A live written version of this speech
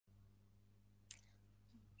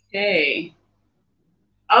Okay.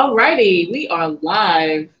 Alrighty, we are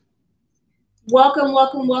live. Welcome,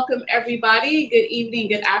 welcome, welcome, everybody. Good evening,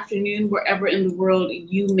 good afternoon, wherever in the world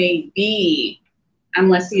you may be. I'm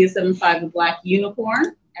LaseaGH, the Black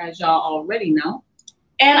Unicorn, as y'all already know.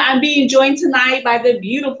 And I'm being joined tonight by the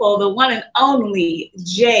beautiful, the one and only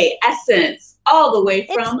J Essence, all the way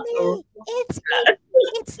It's from me. It's me.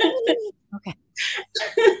 It's me.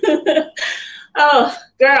 Okay. Oh,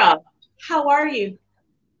 girl, how are you?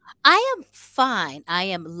 I am fine. I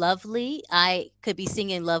am lovely. I could be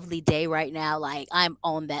singing Lovely Day right now. Like I'm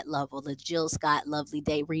on that level. The Jill Scott Lovely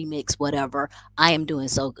Day remix, whatever. I am doing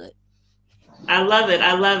so good. I love it.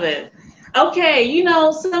 I love it. Okay,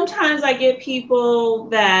 sometimes I get people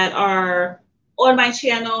that are on my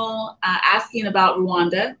channel asking about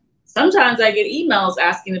Rwanda. Sometimes I get emails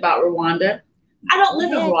asking about Rwanda. I don't Go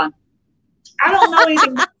live in ahead. Rwanda. I don't know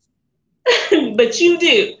anything, but you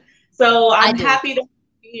do. So I I'm do. happy to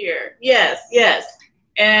be here. Yes, yes.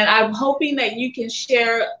 And I'm hoping that you can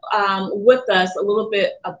share with us a little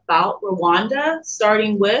bit about Rwanda,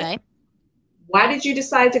 starting with Okay. why did you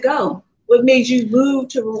decide to go? What made you move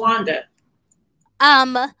to Rwanda?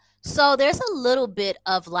 Um, so there's a little bit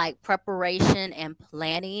of like preparation and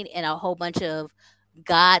planning and a whole bunch of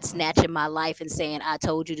God snatching my life and saying, I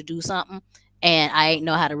told you to do something and I ain't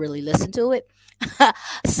know how to really listen to it.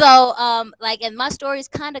 And my story is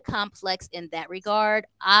kind of complex in that regard.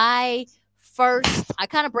 I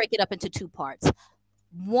kind of break it up into two parts.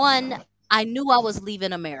 One, I knew I was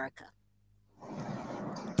leaving America.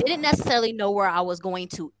 Didn't necessarily know where I was going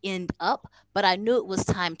to end up, but I knew it was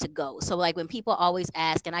time to go. So, like, when people always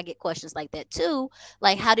ask, and I get questions like that too,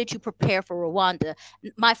 like, how did you prepare for Rwanda?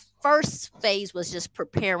 My first phase was just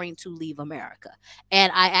preparing to leave America.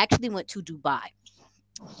 And I actually went to Dubai.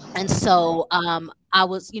 And so I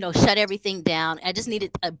was, shut everything down. I just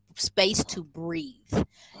needed a space to breathe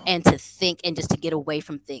and to think and just to get away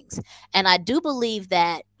from things. And I do believe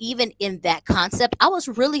that even in that concept, I was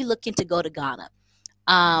really looking to go to Ghana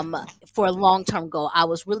um for a long-term goal. I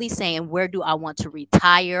was really saying, where do I want to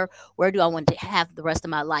retire? Where do I want to have the rest of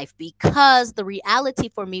my life? Because the reality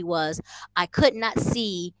for me was I could not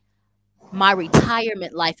see my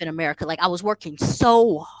retirement life in America. Like I was working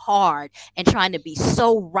so hard and trying to be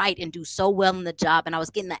so right and do so well in the job. And I was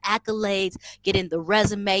getting the accolades, getting the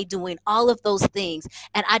resume, doing all of those things.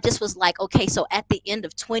 And I just was like, okay, so at the end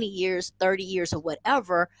of 20 years, 30 years or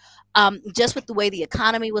whatever, just with the way the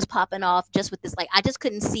economy was popping off, just with this, like, I just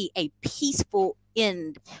couldn't see a peaceful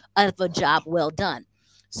end of a job well done.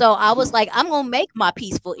 So I was like, I'm gonna make my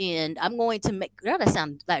peaceful end. I'm going to make, girl, that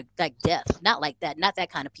sound like death. Not like that, not that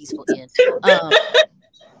kind of peaceful end. Um,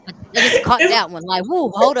 I just caught It's that one. Like, whoa,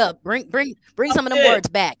 hold up, bring some of them good. words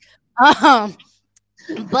back. Um,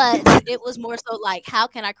 but it was more so like, how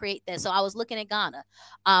can I create that? So I was looking at Ghana.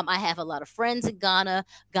 I have a lot of friends in Ghana.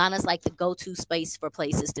 Ghana's like the go-to space for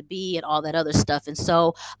places to be and all that other stuff. And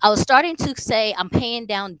so I was starting to say, I'm paying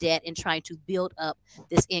down debt and trying to build up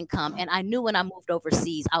this income. And I knew when I moved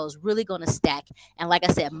overseas, I was really going to stack. And like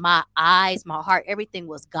I said, my eyes, my heart, everything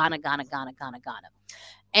was Ghana, Ghana, Ghana, Ghana, Ghana.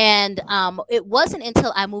 And it wasn't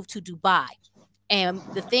until I moved to Dubai. And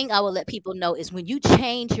the thing I will let people know is when you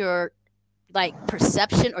change your like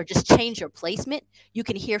perception or just change your placement, you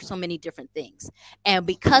can hear so many different things. And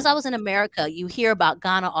because I was in America, you hear about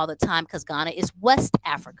Ghana all the time because Ghana is West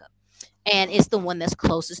Africa. And it's the one that's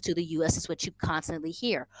closest to the US, is what you constantly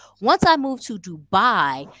hear. Once I moved to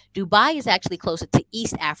Dubai, Dubai is actually closer to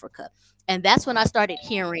East Africa. And that's when I started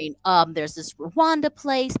hearing there's this Rwanda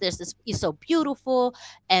place, there's this, it's so beautiful,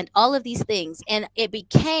 and all of these things. And it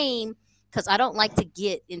became, because I don't like to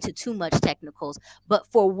get into too much technicals, but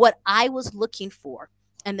for what I was looking for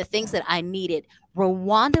and the things that I needed,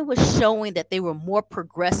 Rwanda was showing that they were more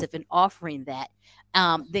progressive in offering that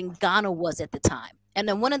than Ghana was at the time. And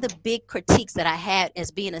then one of the big critiques that I had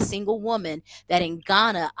as being a single woman, that in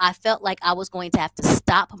Ghana, I felt like I was going to have to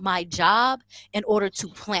stop my job in order to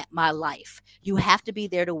plant my life. You have to be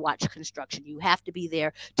there to watch construction. You have to be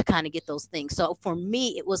there to kind of get those things. So for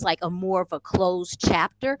me, it was like a more of a closed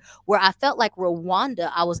chapter where I felt like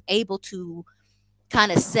Rwanda, I was able to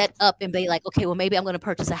kind of set up and be like, okay, well, maybe I'm going to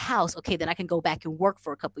purchase a house. Okay, then I can go back and work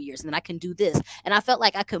for a couple of years and then I can do this. And I felt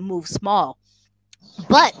like I could move small.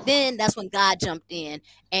 But then that's when God jumped in,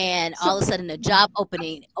 and all of a sudden a job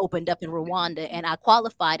opening opened up in Rwanda, and I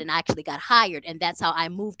qualified and I actually got hired, and that's how I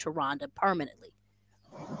moved to Rwanda permanently.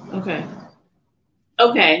 Okay.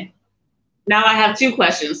 Okay. Now I have two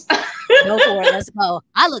questions. Go for it. Let's go.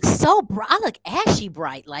 I look so bright. I look ashy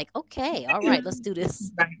bright. Like, okay, all right, let's do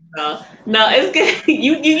this. No, it's good.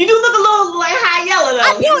 You do look a little like high yellow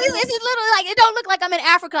I though. do. It's literally like it don't look like I'm in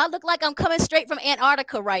Africa. I look like I'm coming straight from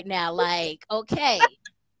Antarctica right now. Like, okay,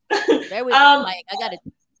 there we go. Like, I got it.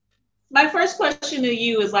 My first question to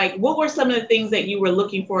you is like, what were some of the things that you were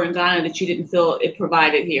looking for in Ghana that you didn't feel it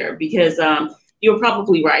provided here? Because you were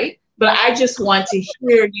probably right, but I just want to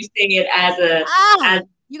hear you say it as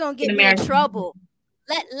You're gonna an get me in American. trouble.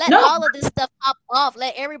 Let No, all of this stuff pop off.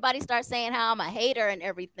 Let everybody start saying how I'm a hater and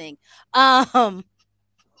everything. Woo!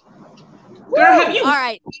 girl, have you? All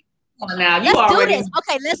right. Now you Let's already. do this.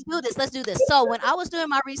 Okay, let's do this. So when I was doing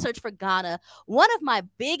my research for Ghana, one of my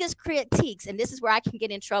biggest critiques, and this is where I can get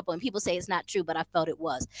in trouble, and people say it's not true, but I felt it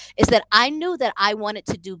was, is that I knew that I wanted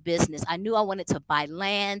to do business. I knew I wanted to buy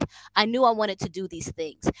land. I knew I wanted to do these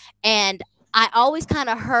things. And I always kind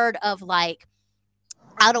of heard of like,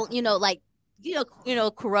 I don't, like,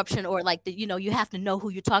 corruption, or like you have to know who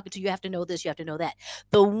you're talking to. You have to know this, you have to know that.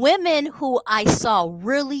 The women who I saw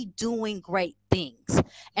really doing great things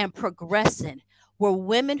and progressing were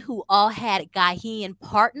women who all had Ghanaian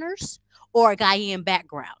partners or a Ghanaian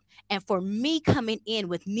background. And for me coming in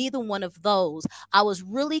with neither one of those, I was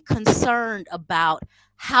really concerned about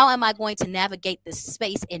how am I going to navigate this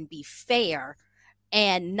space and be fair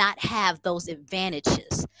and not have those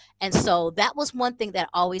advantages. And so that was one thing that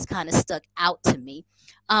always kind of stuck out to me.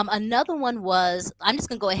 Another one was, I'm just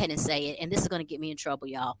going to go ahead and say it, and this is going to get me in trouble,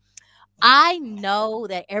 y'all. I know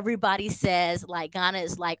that everybody says like Ghana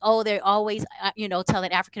is like, oh, they're always,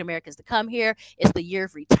 telling African Americans to come here. It's the year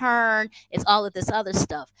of return. It's all of this other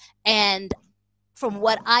stuff. And from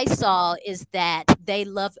what I saw is that they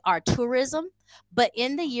love our tourism, but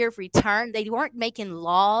in the year of return, they weren't making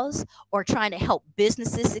laws or trying to help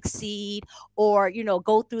businesses succeed or,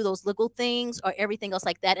 go through those legal things or everything else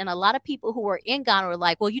like that. And a lot of people who are in Ghana are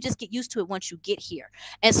like, well, you just get used to it once you get here.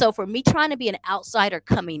 And so for me trying to be an outsider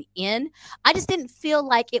coming in, I just didn't feel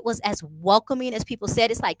like it was as welcoming as people said.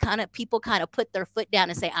 It's like people kind of put their foot down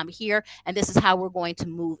and say, I'm here and this is how we're going to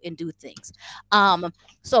move and do things.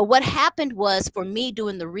 So what happened was for me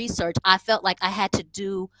doing the research, I felt like I had to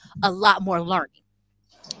do a lot more learning.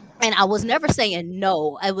 And I was never saying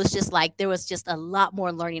no. It was just like there was just a lot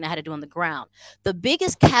more learning I had to do on the ground. The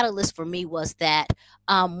biggest catalyst for me was that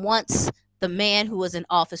once the man who was in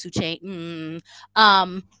office who changed,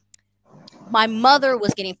 my mother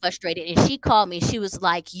was getting frustrated and she called me. She was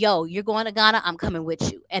like, yo, you're going to Ghana? I'm coming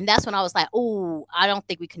with you. And that's when I was like, oh, I don't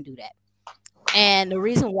think we can do that. And the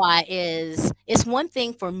reason why is it's one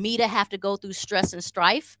thing for me to have to go through stress and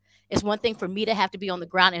strife. It's one thing for me to have to be on the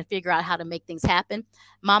ground and figure out how to make things happen.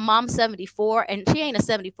 My mom's 74, and she ain't a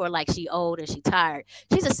 74 like she old and she tired.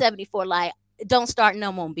 She's a 74 like, don't start,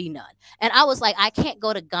 no, won't be none. And I was like, I can't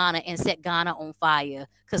go to Ghana and set Ghana on fire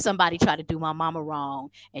because somebody tried to do my mama wrong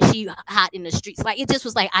and she hot in the streets. Like, it just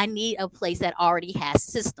was like, I need a place that already has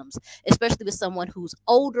systems, especially with someone who's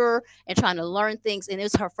older and trying to learn things. And it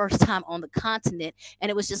was her first time on the continent. And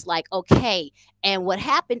it was just like, okay. And what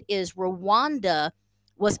happened is Rwanda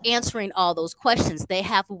was answering all those questions. They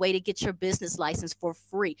have a way to get your business license for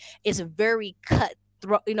free. It's a very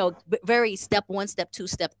very step 1, step 2,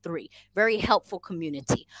 step 3, very helpful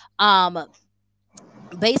community.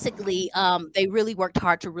 Basically, they really worked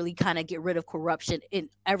hard to really kind of get rid of corruption in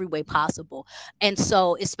every way possible. And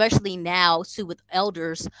so, especially now, too, with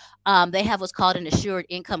elders, they have what's called an assured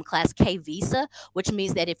income class K visa, which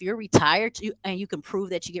means that if you're retired and you can prove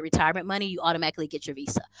that you get retirement money, you automatically get your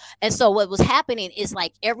visa. And so, what was happening is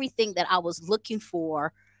like everything that I was looking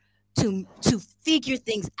for to figure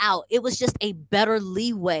things out, it was just a better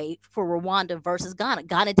leeway for Rwanda versus Ghana.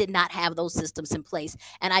 Ghana did not have those systems in place,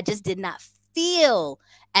 and I just did not feel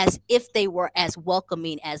as if they were as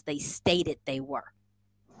welcoming as they stated they were.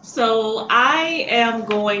 So I am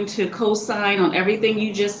going to co-sign on everything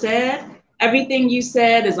you just said. Everything you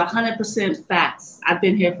said is 100% facts. I've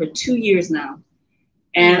been here for 2 years now.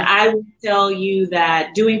 And I will tell you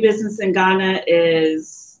that doing business in Ghana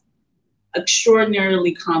is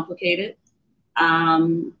extraordinarily complicated.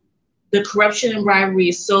 The corruption and bribery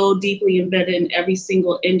is so deeply embedded in every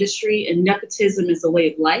single industry, and nepotism is a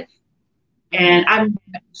way of life. And I've never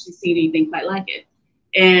actually seen anything quite like it.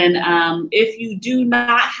 And if you do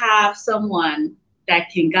not have someone that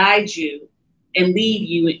can guide you and lead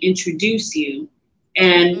you and introduce you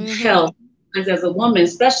and help, as a woman,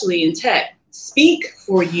 especially in tech, speak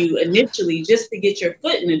for you initially just to get your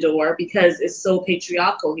foot in the door because it's so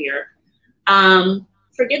patriarchal here,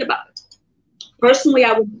 forget about it. Personally,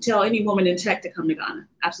 I wouldn't tell any woman in tech to come to Ghana.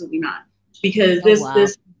 Absolutely not. Because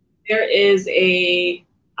there is a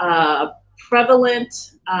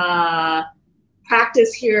prevalent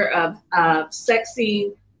practice here of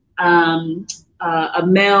sexing a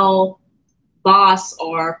male boss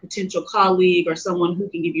or potential colleague or someone who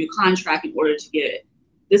can give you a contract in order to get it.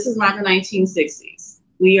 This is not the 1960s.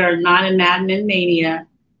 We are not in Mad Men mania,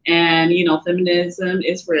 and feminism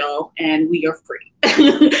is real, and we are free.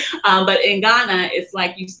 But in Ghana, it's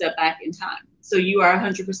like you step back in time. So you are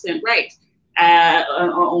 100% right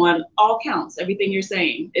on all counts. Everything you're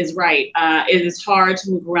saying is right. It is hard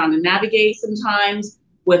to move around and navigate sometimes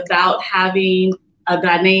without having a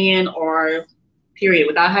Ghanaian or period,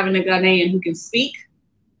 without having a Ghanaian who can speak.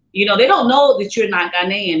 They don't know that you're not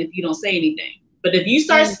Ghanaian if you don't say anything. But if you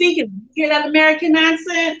start speaking, you hear that American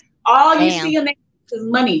accent, all you see in their is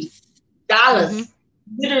money, dollars,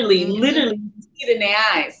 literally, you see it in their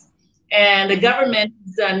eyes. And the government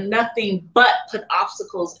has done nothing but put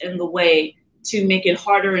obstacles in the way to make it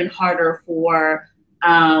harder and harder for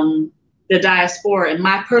the diaspora. In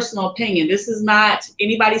my personal opinion, this is not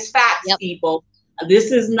anybody's facts, people.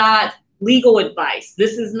 This is not legal advice.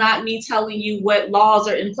 This is not me telling you what laws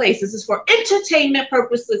are in place. This is for entertainment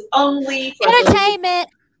purposes only. For entertainment.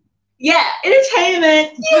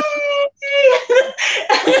 Entertainment.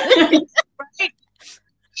 Right?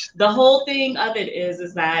 The whole thing of it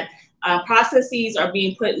is that processes are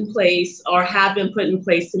being put in place or have been put in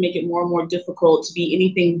place to make it more and more difficult to be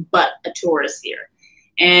anything but a tourist here.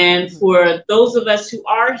 And for those of us who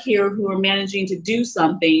are here, who are managing to do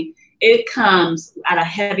something, it comes at a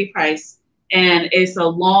heavy price, and it's a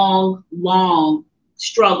long, long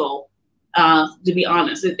struggle, to be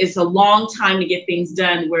honest. It's a long time to get things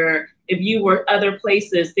done, where if you were other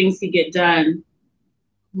places, things could get done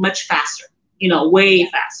much faster, way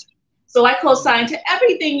faster. So I co-sign to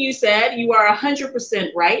everything you said. You are 100%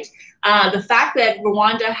 right. The fact that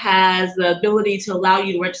Rwanda has the ability to allow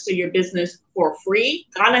you to register your business for free,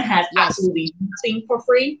 Ghana has absolutely nothing for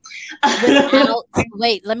free.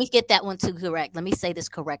 Wait, let me get that one too correct. Let me say this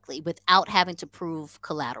correctly. Without having to prove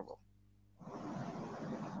collateral.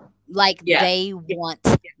 They want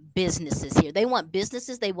businesses here. They want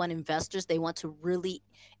businesses. They want investors. They want to really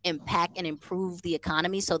impact and improve the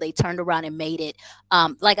economy. So they turned around and made it.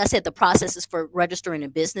 Like I said, the processes for registering a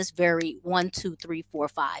business vary 1, 2, 3, 4,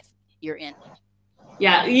 5. You're in.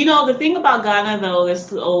 Yeah, the thing about Ghana, though, is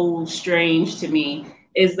so strange to me,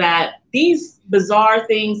 is that these bizarre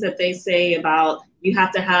things that they say about you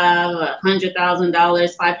have to have $100,000,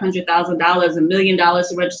 $500,000, $1 million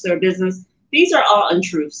to register a business, these are all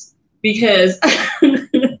untruths, because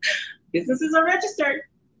businesses are registered.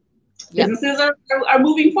 Businesses are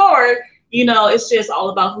moving forward. It's just all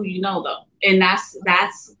about who you know, though. And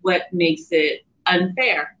that's what makes it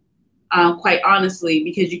unfair, quite honestly,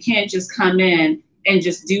 because you can't just come in and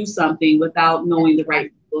just do something without knowing the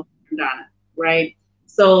right people in Ghana, right?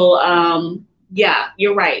 So,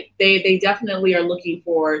 you're right. They definitely are looking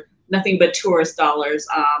for nothing but tourist dollars.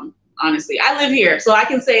 Honestly, I live here, so I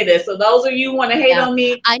can say this. So those of you who want to hate on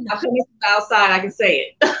me, I'm coming from the outside. I can say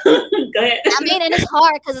it. Go ahead. I mean, and it's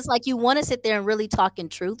hard because it's like you want to sit there and really talk in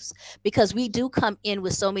truths, because we do come in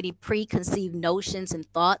with so many preconceived notions and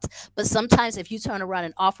thoughts. But sometimes if you turn around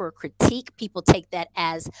and offer a critique, people take that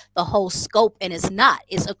as the whole scope, and it's not.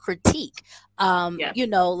 It's a critique.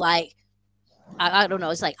 Like, I don't know.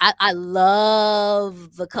 It's like I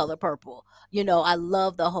love The Color Purple. I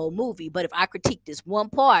love the whole movie. But if I critique this one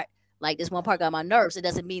part, like this one part got my nerves, it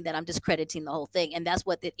doesn't mean that I'm discrediting the whole thing. And that's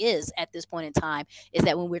what it is at this point in time, is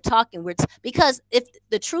that when we're talking, because if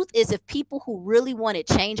the truth is, if people who really want to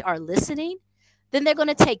change are listening, then they're going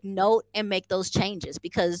to take note and make those changes,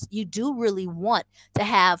 because you do really want to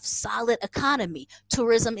have solid economy.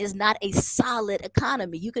 Tourism is not a solid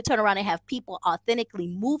economy. You could turn around and have people authentically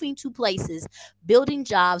moving to places, building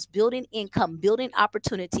jobs, building income, building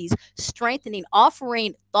opportunities, strengthening,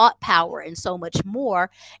 offering thought power, and so much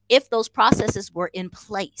more if those processes were in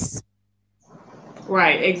place.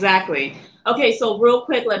 Right, exactly. Okay, so real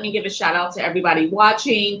quick, let me give a shout out to everybody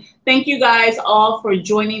watching. Thank you guys all for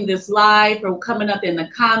joining this live, for coming up in the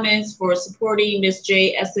comments, for supporting Miss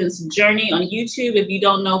J Essence Journey on YouTube. If you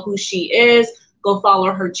don't know who she is, go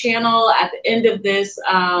follow her channel. At the end of this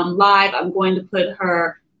live, I'm going to put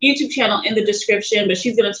her YouTube channel in the description, but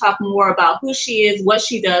she's going to talk more about who she is, what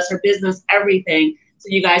she does, her business, everything, so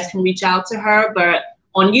you guys can reach out to her. But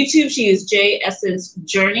on YouTube, she is J Essence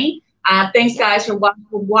Journey. Thanks, guys, for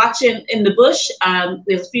watching in the bush.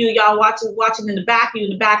 There's a few of y'all watching in the back, you in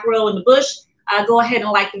the back row in the bush. Go ahead and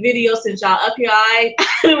like the video since y'all up here,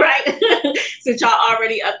 right? Since y'all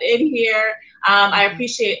already up in here. I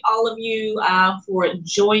appreciate all of you for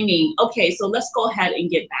joining. Okay, so let's go ahead and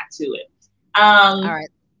get back to it. All right.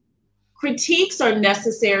 Critiques are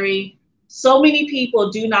necessary So many people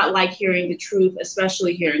do not like hearing the truth,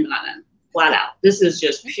 especially here in Ghana. Flat out. This is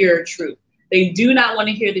just pure truth. They do not want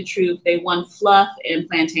to hear the truth. They want fluff and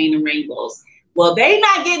plantain and rainbows. Well, they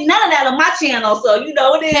not getting none of that on my channel, so you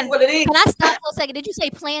know it is Can what it is. can I stop for a second? Did you say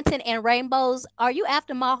plantain and rainbows? Are you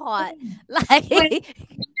after my heart? Plantain Like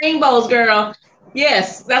rainbows, girl.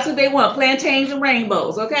 Yes, that's what they want. Plantains and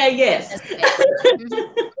rainbows. Okay, yes. that's okay. Mhm.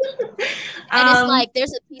 And it's um, like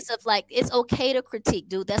there's a piece of like it's okay to critique,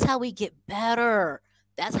 dude. That's how we get better.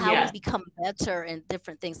 That's how we yes, become better and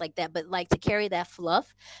different things like that. But like to carry that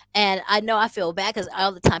fluff, and I know I feel bad because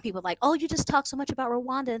all the time people are like, "Oh, you just talk so much about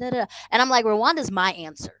Rwanda," da, da. And I'm like, Rwanda's my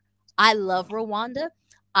answer. I love Rwanda.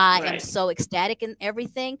 I am right, so ecstatic and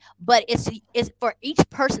everything, but it's for each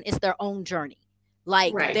person. It's their own journey.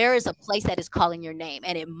 Like right, there is a place that is calling your name,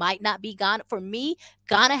 and it might not be Ghana. For me,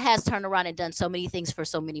 Ghana has turned around and done so many things for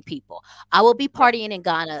so many people. I will be right, partying in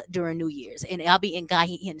Ghana during New Year's, and I'll be in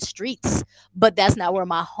Ghanaian streets, but that's not where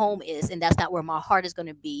my home is, and that's not where my heart is going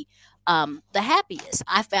to be the happiest.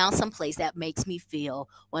 I found some place that makes me feel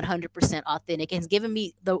 100% authentic and has given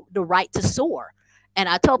me the right to soar. And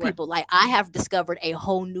I told right, people, like, I have discovered a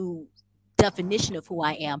whole new definition of who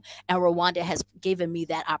I am, and Rwanda has given me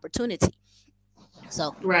that opportunity.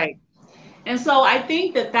 So, right. And so I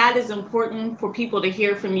think that that is important for people to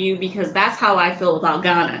hear from you because that's how I feel about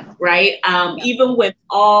Ghana, right? yep, Even with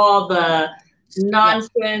all the yep,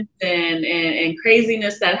 nonsense and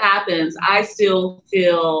craziness that happens, I still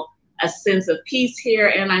feel a sense of peace here.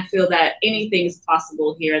 And I feel that anything is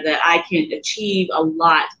possible here, that I can achieve a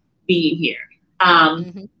lot being here. Um,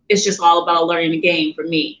 hmm, it's just all about learning the game for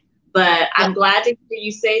me. But yep, I'm glad to hear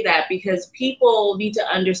you say that because people need to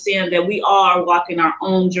understand that we are walking our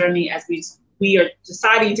own journey as we are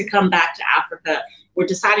deciding to come back to Africa. We're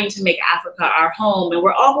deciding to make Africa our home, and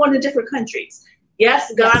we're all going to different countries.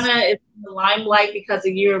 Yes, yes, Ghana is in the limelight because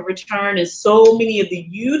a year of return, and so many of the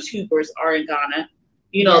YouTubers are in Ghana.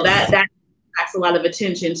 You know yes, that attracts a lot of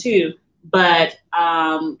attention too. But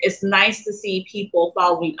it's nice to see people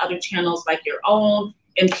following other channels like your own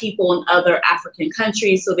and people in other African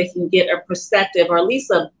countries so they can get a perspective or at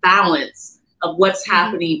least a balance of what's hmm,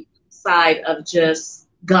 happening outside of just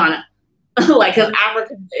Ghana. Like, because yep.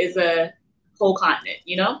 Africa is a whole continent,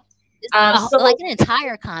 you know? It's like So, an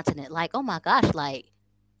entire continent. Like, oh my gosh,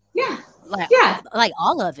 yeah, like, yeah, like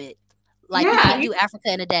all of it. Like, you yeah, can't do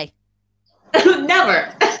Africa in a day.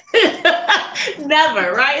 never.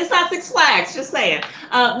 Never, right? It's not Six Flags, just saying.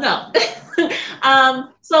 No.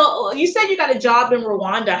 So you said you got a job in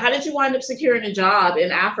Rwanda. How did you wind up securing a job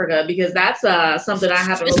in Africa? Because that's something I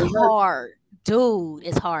haven't It's really heard. hard, dude.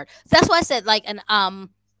 It's hard. That's why I said like, and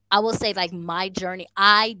I will say like my journey.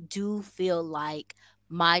 I do feel like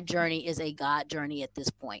my journey is a God journey at this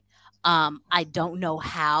point. I don't know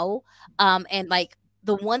how. And like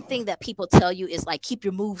the one thing that people tell you is like keep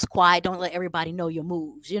your moves quiet. Don't let everybody know your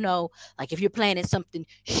moves. You know, like if you're planning something,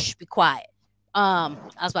 shh, be quiet. I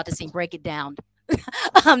was about to sing "Break It Down."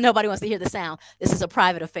 Nobody wants to hear the sound. This is a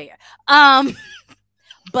private affair. Um,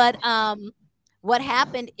 but what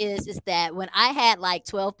happened is that when I had like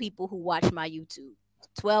 12 people who watched my YouTube,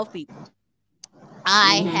 12 people,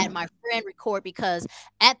 I had Mm-hmm. my friend record because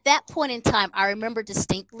at that point in time, I remember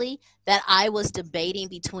distinctly that I was debating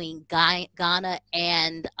between Ghana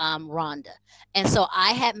and Rwanda. And so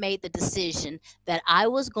I had made the decision that I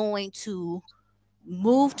was going to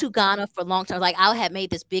move to Ghana for long term. Like I had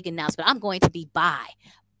made this big announcement. I'm going to be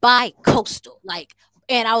bi-coastal. Like,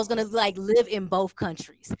 and I was gonna like live in both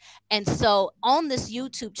countries. And so on this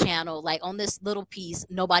YouTube channel, like on this little piece,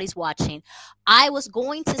 nobody's watching, I was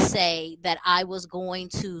going to say that I was going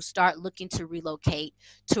to start looking to relocate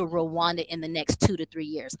to Rwanda in the next 2 to 3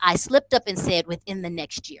 years. I slipped up and said within the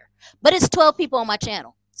next year. But it's 12 people on my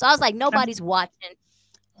channel. So I was like, nobody's watching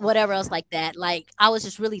whatever else like that. Like I was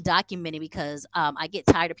just really documenting because I get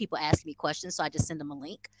tired of people asking me questions, so I just send them a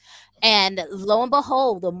link. And lo and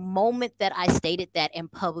behold, the moment that I stated that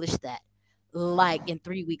and published that, like in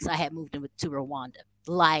 3 weeks, I had moved to Rwanda.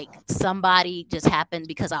 Like somebody just happened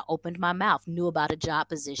because I opened my mouth, knew about a job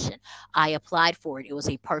position. I applied for it. It was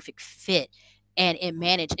a perfect fit and it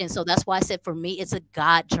managed. And so that's why I said for me, it's a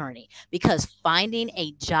God journey because finding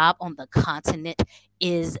a job on the continent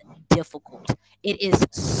is difficult. It is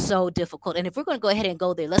so difficult. And if we're going to go ahead and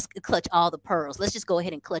go there, let's clutch all the pearls. Let's just go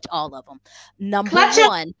ahead and clutch all of them. Number Clutch it.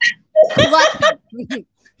 one, clutch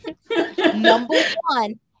them. Number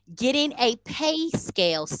one, getting a pay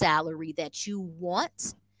scale salary that you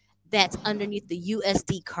want that's underneath the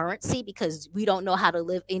USD currency because we don't know how to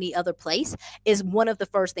live any other place is one of the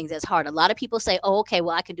first things that's hard. A lot of people say, "Oh, okay,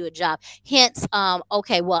 well I can do a job." Hence,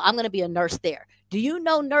 okay, well I'm going to be a nurse there. Do you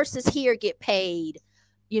know nurses here get paid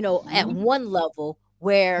at Mhm. one level,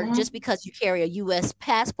 where Mhm. just because you carry a US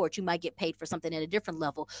passport, you might get paid for something at a different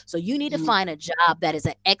level. So you need to Mhm. find a job that is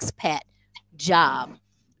an expat job,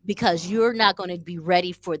 because you're not going to be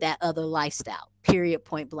ready for that other lifestyle. Period,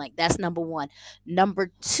 point blank. That's number one.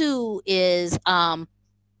 Number two is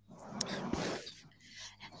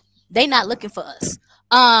they not looking for us.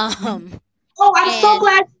 Mhm. Um Oh, I'm so and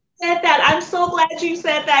glad you said that. I'm so glad you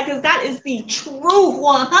said that because that is the truth,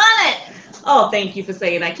 100. Oh, thank you for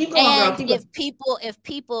saying that. Keep going, girl. And Keep going. if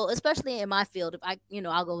people, especially in my field, if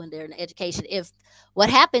I'll go in there in education. If what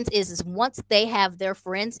happens is once they have their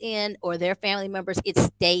friends in or their family members, it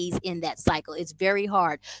stays in that cycle. It's very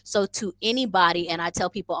hard. So to anybody, and I tell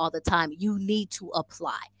people all the time, you need to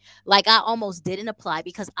apply. Like, I almost didn't apply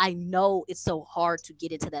because I know it's so hard to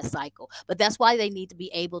get into that cycle. But that's why they need to be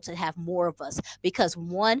able to have more of us, because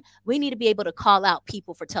one, we need to be able to call out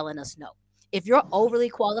people for telling us no. If you're overly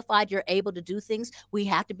qualified, you're able to do things, we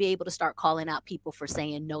have to be able to start calling out people for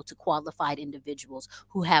saying no to qualified individuals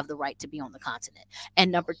who have the right to be on the continent.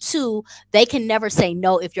 And number two, they can never say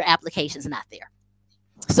no if your application's not there.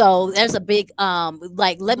 So there's a big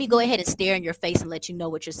like, let me go Mhm. ahead and stare in your face and let you know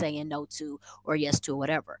what you're saying no to or yes to or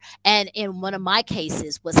whatever. And in one of my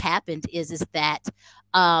cases, what's happened is that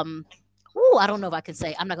um I don't know if I can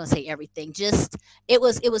say, I'm not gonna say everything. Just it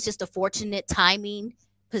was just a fortunate timing,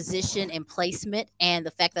 position and placement, and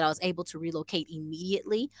the fact that I was able to relocate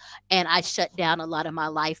immediately, and I shut down a lot of my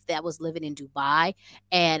life that was living in Dubai,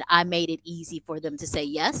 and I made it easy for them to say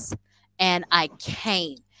yes. And I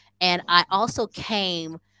came, and I also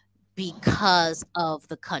came because of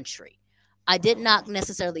the country. I did not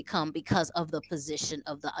necessarily come because of the position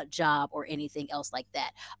of the job or anything else like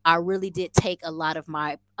that. I really did take a lot of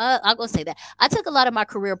my, I'm going to say that. I took a lot of my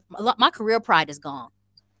career pride is gone.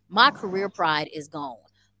 My career pride is gone.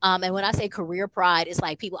 And when I say career pride, it's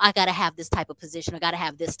like, people, I got to have this type of position. I got to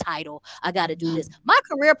have this title. I got to do this. Mhm. My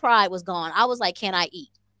career pride was gone. I was like, can I eat?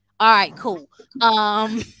 All right, cool.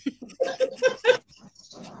 Um,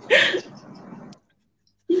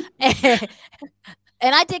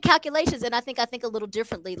 and I did calculations, and I think a little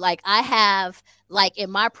differently. Like, I have, like, in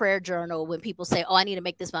my prayer journal, when people say, "Oh, I need to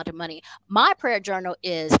make this amount of money," my prayer journal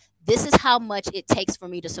is, this is how much it takes for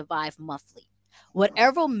me to survive monthly.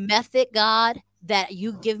 Whatever method, God, that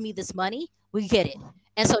you give me this money, we get it.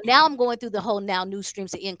 And so now I'm going through the whole now new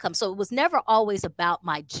streams of income. So it was never always about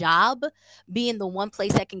my job being the one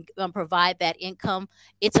place that can provide that income.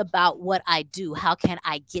 It's about what I do. How can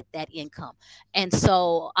I get that income? And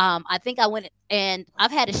so I think I went, and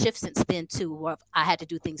I've had a shift since then too, where I had to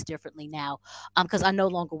do things differently now, because I no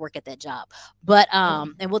longer work at that job. But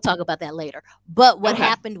Okay. and we'll talk about that later. But what Okay.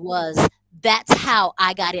 happened was, that's how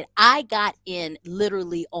I got in. I got in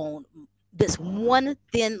literally on this one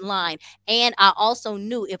thin line, and I also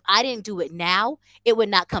knew if I didn't do it now, it would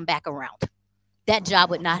not come back around. That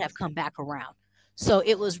job would not have come back around. So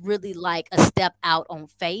it was really like a step out on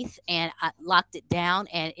faith, and I locked it down,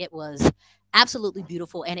 and it was absolutely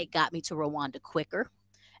beautiful, and it got me to Rwanda quicker.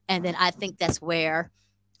 And then I think that's where,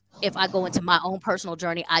 if I go into my own personal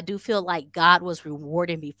journey, I do feel like God was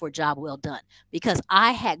rewarding me for job well done, because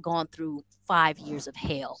I had gone through 5 years of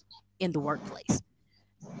hell in the workplace.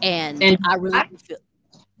 And In I really Dubai, do feel,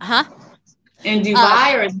 huh? in Uh,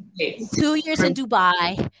 Dubai or in the States? 2 years Or, in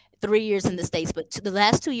Dubai, 3 years in the States, but the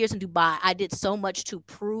last 2 years in Dubai, I did so much to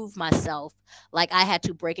prove myself. Like, I had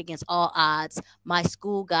to break against all odds. My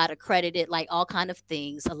school got accredited, like, all kind of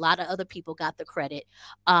things. A lot of other people got the credit,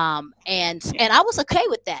 and I was okay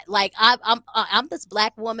with that. Like, I'm this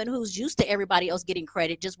Black woman who's used to everybody else getting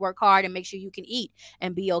credit. Just work hard and make sure you can eat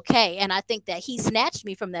and be okay. And I think that he snatched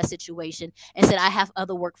me from that situation and said, "I have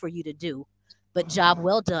other work for you to do, but job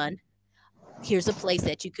well done. Here's a place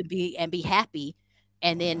that you could be and be happy,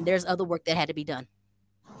 and then there's other work that had to be done."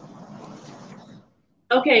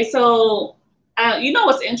 okay, so you know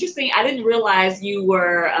what's interesting? I didn't realize you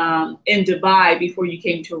were in Dubai before you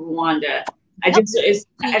came to Rwanda. Yep. two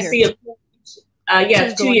I see years a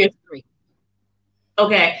yes, two two going years. into three.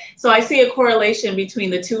 Okay, so I see a correlation between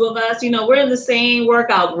the two of us. You know, we're in the same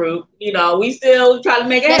workout group. You know, we still try to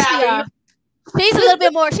make it Yes, we happen. You are. She's a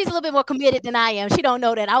little bit more committed than I am. She don't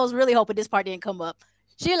know that. I was really hoping this part didn't come up.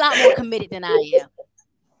 She's a lot more committed than I am.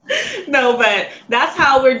 No, but that's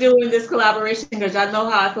how we're doing this collaboration because I know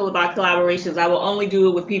how I feel about collaborations. I will only do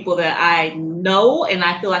it with people that I know and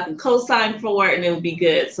I feel I can co-sign for and it will be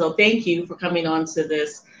good. So thank you for coming on to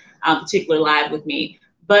this particular live with me.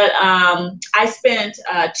 But I spent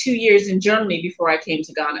 2 years in Germany before I came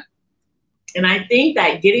to Ghana. And I think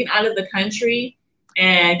that getting out of the country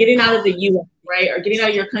and getting out of the US, right, or getting out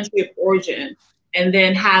of your country of origin and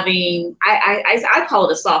then having I call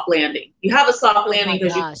it a soft landing. You have a soft Oh landing my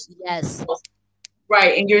because you gosh, yes.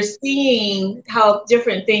 right, and you're seeing how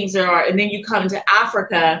different things there are, and then you come to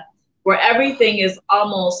Africa where everything is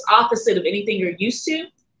almost opposite of anything you're used to,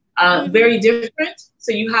 Mm-hmm. very different.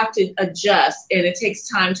 So you have to adjust, and it takes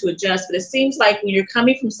time to adjust. But it seems like when you're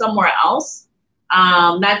coming from somewhere else,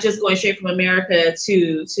 not just going straight from America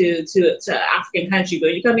to African country,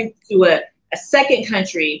 but you're coming to a second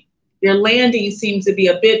country, your landing seems to be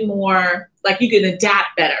a bit more like you can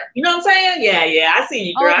adapt better. You know what I'm saying? Yeah, yeah. I see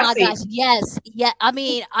you, girl. Oh I my see gosh, yes. Yeah, I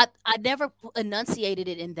mean, I never enunciated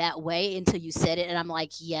it in that way until you said it, and I'm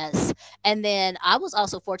like, yes. And then I was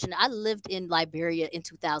also fortunate. I lived in Liberia in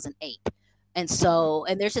 2008. And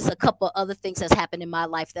there's just a couple other things that's happened in my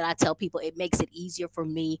life that I tell people it makes it easier for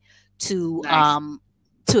me to nice. um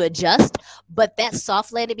to adjust. But that's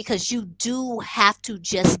soft landed because you do have to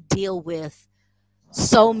just deal with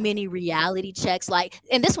so many reality checks. Like,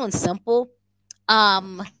 and this one's simple.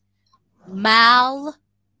 Um, mal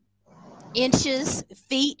inches,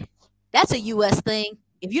 feet. That's a US thing.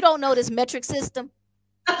 If you don't know this metric system,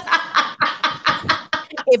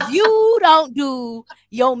 if you don't do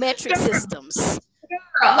your metric systems,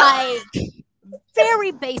 like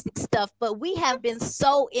very basic stuff, but we have been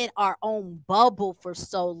so in our own bubble for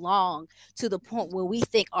so long to the point where we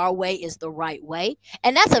think our way is the right way.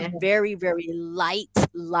 And that's a Yeah. very, very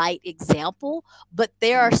light example. But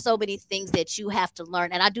there are so many things that you have to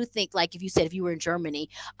learn. And I do think, like, if you said if you were in Germany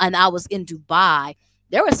and I was in Dubai,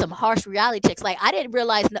 there were some harsh reality checks. Like, I didn't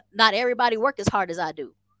realize not everybody work as hard as I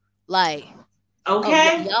do. Like, oh,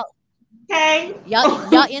 Okay. Okay.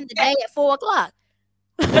 y'all end the day at 4 o'clock.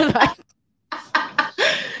 Like,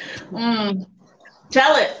 mm,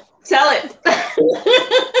 tell it. Tell it. That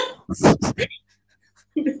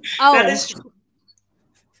oh, is true.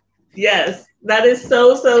 Yes. That is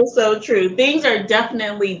so, so, so true. Things are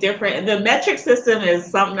definitely different. The metric system is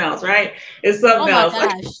something else, right? It's oh something my else.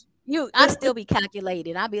 gosh. I still be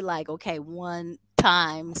calculating. I'd be like, okay, 1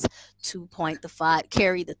 times 2.5,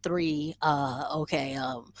 carry the 3. Okay.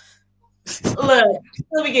 Look,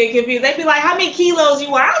 let me get confused. They'd be like, how many kilos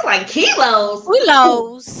you are? I was like, kilos?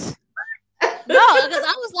 Kilos. No, because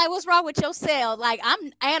I was like, what's wrong with your cell? Like,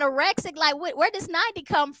 I'm anorexic. Like, where does 90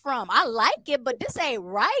 come from? I like it, but this ain't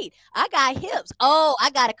right. I got hips. Oh,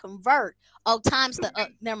 I got to convert. Oh, times the,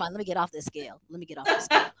 never mind. Let me get off this scale. Let me get off the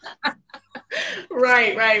scale.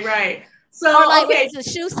 Right, right, right. Or So, like okay. with the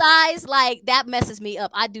shoe size, like that messes me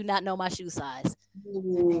up. I do not know my shoe size.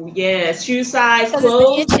 Ooh, yes, shoe size, Because it's the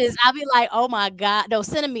clothes. inches. I'll be like, oh my God. No,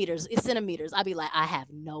 centimeters. It's centimeters. I'll be like, I have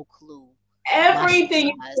no clue my shoe Everything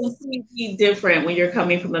is size. completely different when you're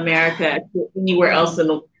coming from America to anywhere else Mm, in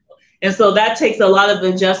the world. And so that takes a lot of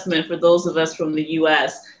adjustment for those of us from the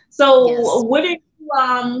US. So yes. what are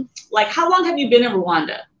you like how long have you been in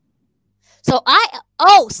Rwanda?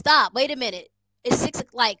 Oh, stop. Wait a minute. It's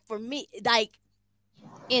like for me, like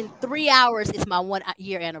in 3 hours, it's my 1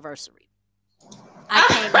 year anniversary. I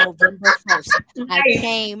came November 1st. I Nice.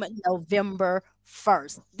 came November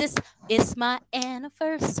 1st. This is my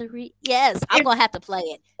anniversary. Yes, I'm It's going to have to play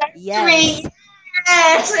it. three Yes.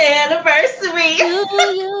 yes, anniversary. Do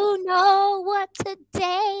you know what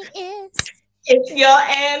today is? It's your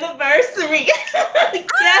anniversary.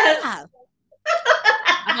 Yes. Ah,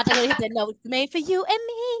 I'm not gonna hit that note. It's made for you and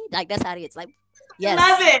me. Like that's how it is. Like, Love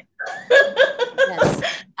yes, it.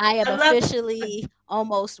 yes. I am I love it. officially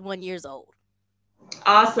almost 1 years old.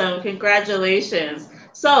 Awesome. Congratulations.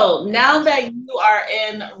 So Thank now you. that you are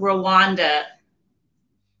in Rwanda,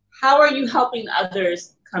 how are you helping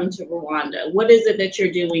others come to Rwanda? What is it that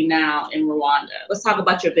you're doing now in Rwanda? Let's talk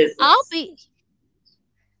about your I'll business. be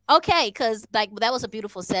okay, because like that was a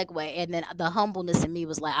beautiful segue, and then the humbleness in me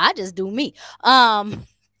was like, I just do me. And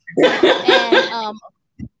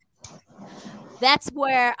that's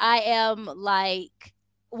where I am. Like,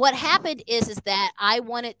 what happened is that I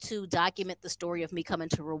wanted to document the story of me coming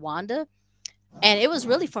to Rwanda, and it was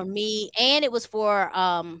really for me, and it was for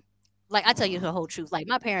like I tell you the whole truth. Like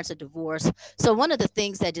my parents are divorced, so one of the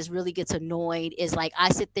things that just really gets annoyed is like I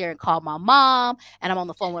sit there and call my mom, and I'm on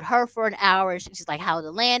the phone with her for an hour. She's like, "How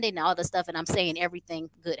the landing and all this stuff," and I'm saying everything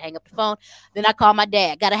good. Hang up the phone. Then I call my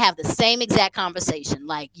dad. Got to have the same exact conversation.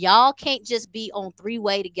 Like y'all can't just be on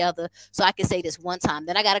three-way together. So I can say this one time.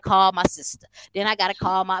 Then I got to call my sister. Then I got to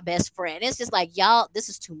call my best friend. It's just like y'all. This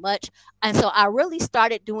is too much. And so I really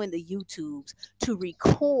started doing the YouTubes to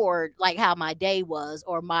record like how my day was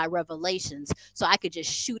or my revelations so I could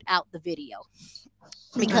just shoot out the video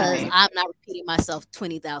because Right. I'm not repeating myself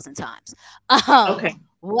 20,000 times. Um Okay.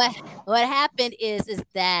 what happened is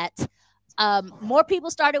that more people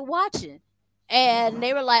started watching And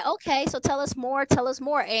they were like, okay, so tell us more, tell us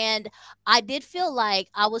more. And I did feel like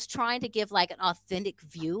I was trying to give like an authentic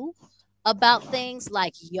view about things.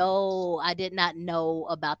 Like, yo, I did not know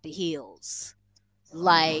about the heels.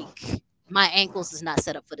 Like, my ankles is not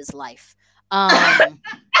set up for this life. Um,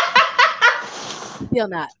 Still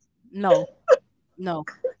not. No, no,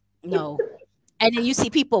 no. And then you see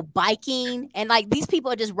people biking, and like these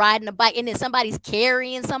people are just riding a bike, and then somebody's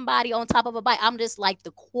carrying somebody on top of a bike. I'm just like,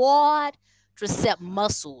 the quadricep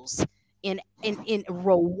muscles in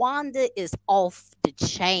Rwanda is off the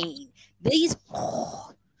chain. These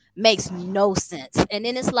makes no sense. And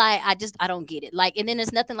then it's like, I don't get it. Like, and then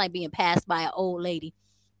it's nothing like being passed by an old lady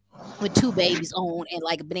with two babies on and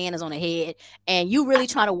like bananas on her head, and you really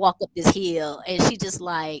trying to walk up this hill, and she just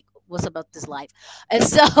like, what's about this life? And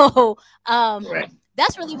so um Right.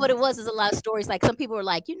 that's really what it was. Is a lot of stories. Like, some people were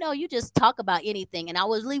like, you just talk about anything, and I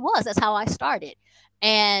really was. That's how I started.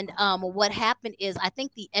 And what happened is, I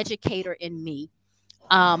think the educator in me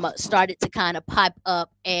started to kind of pipe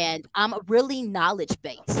up, and I'm really knowledge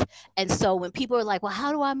based. And so when people are like, well,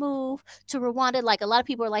 how do I move to Rwanda? Like, a lot of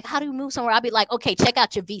people are like, how do you move somewhere? I'll be like, okay, check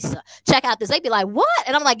out your visa, check out this. They'd be like, what?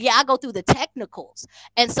 And I'm like, yeah, I go through the technicals.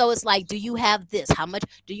 And so it's like, do you have this? How much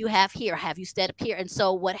do you have here? Have you set up here? And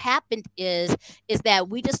so what happened is that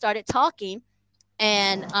we just started talking,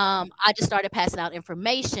 and I just started passing out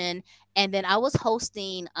information. And then I was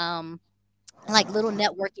hosting like little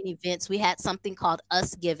networking events. We had something called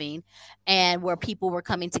Us Giving, and where people were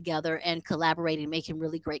coming together and collaborating, making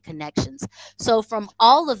really great connections. So from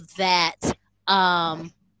all of that,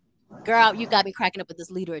 um, girl, you got me cracking up with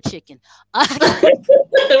this liter of chicken. Right?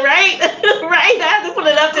 Right? I have to put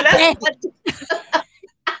it up to Okay.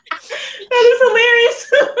 that is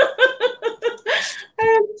hilarious.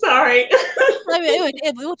 I'm sorry. I mean,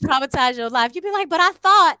 it would traumatize your life. You'd be like, but I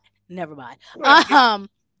thought, never mind. Right.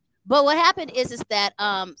 But what happened is that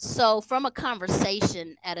so from a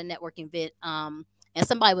conversation at a networking event, and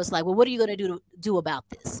somebody was like, well, what are you gonna do about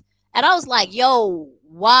this? And I was like, yo,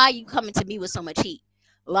 why are you coming to me with so much heat?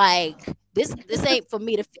 Like, this ain't for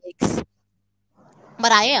me to fix.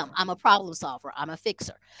 But I'm a problem solver, I'm a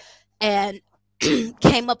fixer. And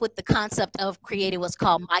came up with the concept of creating what's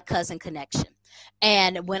called My Cousin Connection.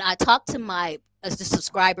 And when I talked to my the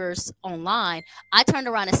subscribers online, I turned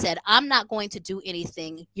around and said, I'm not going to do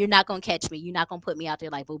anything. You're not going to catch me. You're not going to put me out there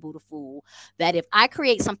like Boo Boo the Fool. That if I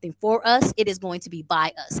create something for us, it is going to be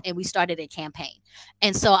by us. And we started a campaign.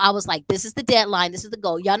 And so I was like, this is the deadline. This is the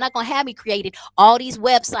goal. Y'all not going to have me creating all these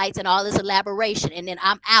websites and all this elaboration. And then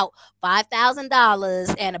I'm out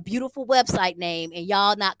 $5,000 and a beautiful website name, and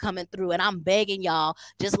y'all not coming through. And I'm begging y'all,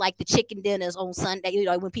 just like the chicken dinners on Sunday,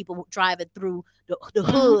 when people driving through the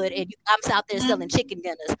hood, and I'm out there selling chicken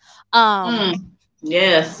dinners.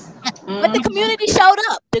 Yes. But the community showed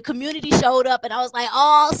up. The community showed up, and I was like,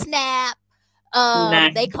 oh, snap.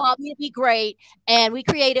 Nice. They called me to be great, and we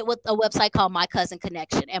created with a website called My Cousin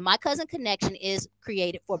Connection. And My Cousin Connection is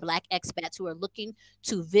created for Black expats who are looking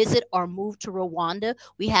to visit or move to Rwanda.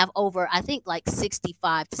 We have over, I think, like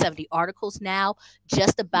 65 to 70 articles now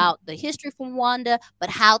just about the history from Rwanda, but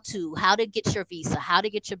how to get your visa, how to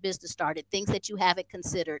get your business started, things that you haven't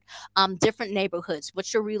considered, different neighborhoods,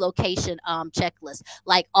 what's your relocation checklist,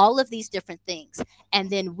 like all of these different things. And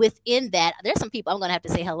then within that, there's some people I'm going to have to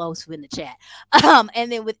say hello to in the chat.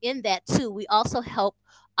 And then within that too, we also help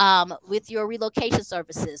with your relocation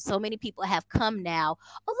services. So many people have come now.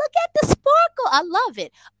 Oh, look at the sparkle! I love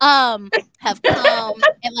it. Have come,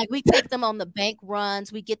 and like we take them on the bank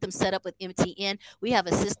runs. We get them set up with MTN. We have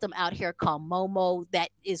a system out here called Momo that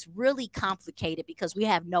is really complicated because we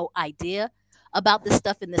have no idea about this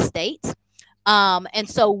stuff in the States. And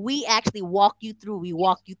so we actually walk you through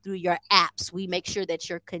your apps. We make sure that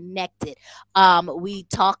you're connected. We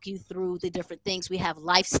talk you through the different things. We have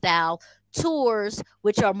lifestyle tours,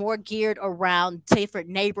 which are more geared around different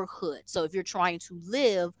neighborhoods. So if you're trying to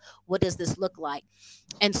live, what does this look like?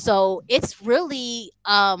 And so it's really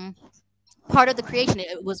part of the creation.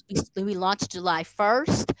 It was we launched July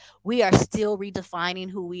 1st. We are still redefining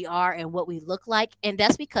who we are and what we look like, and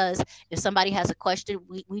that's because if somebody has a question,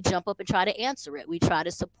 we jump up and try to answer it. We try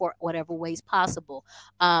to support whatever ways possible.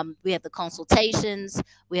 We have the consultations,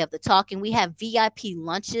 we have the talking, we have VIP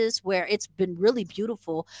lunches where it's been really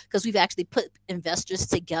beautiful because we've actually put investors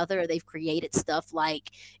together. They've created stuff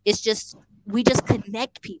like we just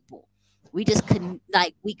connect people. We just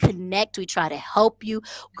we connect. We try to help you.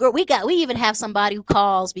 Girl, we even have somebody who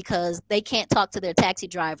calls because they can't talk to their taxi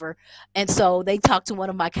driver, and so they talk to one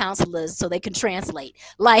of my counselors so they can translate.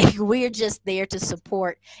 Like, we're just there to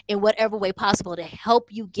support in whatever way possible to help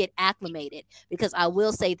you get acclimated. Because I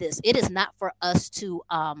will say this: it is not for us to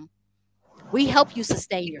We help you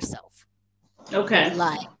sustain yourself. Okay.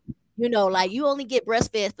 Like, like you only get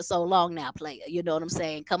breastfed for so long now, player. You know what I'm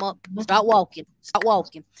saying? Come up, start walking, start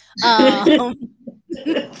walking. Um,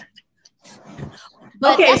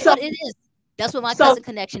 but Okay, that's so what it is. That's what my so cousin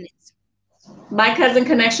connection is.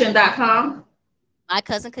 mycousinconnection.com.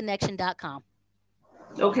 mycousinconnection.com.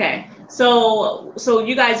 Okay. So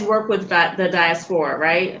you guys work with the diaspora,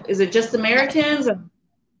 right? Is it just Yes. Americans?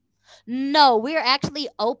 No, we're actually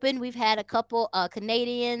open. We've had a couple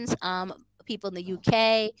Canadians, people in the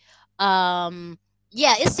UK.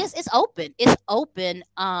 Yeah, it's open. It's open.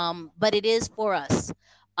 But it is for us.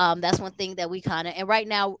 That's one thing that we kind of, and right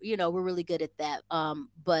now, we're really good at that.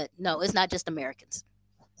 But no, it's not just Americans.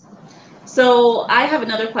 So I have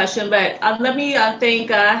another question, but let me thank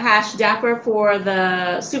Hash Dapper for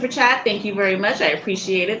the super chat. Thank you very much. I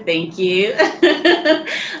appreciate it. Thank you.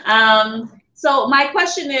 So my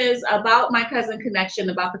question is about My Cousin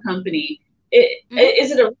Connection, about the company. Hmm.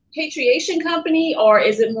 Is it a repatriation company, or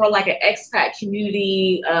is it more like an expat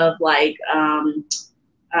community of like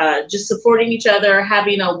just supporting each other,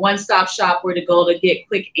 having a one-stop shop where to go to get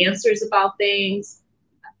quick answers about things?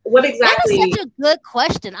 What That is exactly? such a good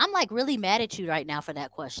question. I'm like really mad at you right now for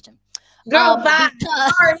that question. Girl, bye.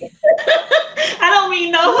 Because Sorry. I don't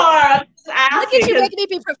mean no harm. I'm just look at asking you because making me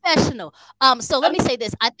be professional. So let me say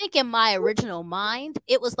this. I think in my original mind,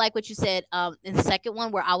 it was like what you said in the second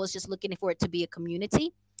one, where I was just looking for it to be a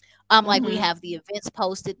community. Like we hmm have the events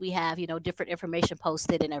posted, we have, different information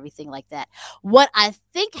posted and everything like that. What I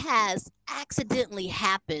think has accidentally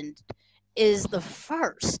happened is the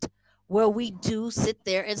first, where we do sit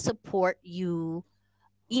there and support you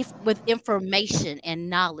with information and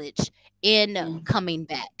knowledge in coming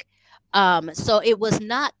back. So it was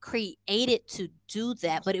not created to do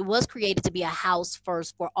that, but it was created to be a house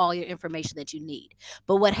first for all your information that you need.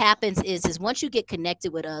 But what happens is once you get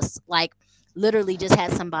connected with us, like literally just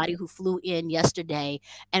had somebody who flew in yesterday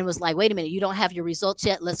and was like, wait a minute, you don't have your results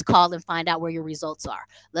yet, let's call and find out where your results are.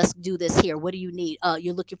 Let's do this here. What do you need?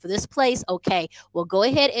 You're looking for this place. Okay, well, go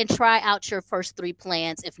ahead and try out your first 3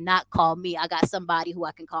 plans. If not, call me. I got somebody who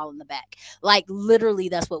I can call in the back. Like literally,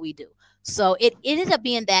 that's what we do. So it ended up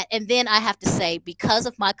being that. And then I have to say, because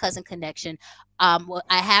of my cousin connection, well,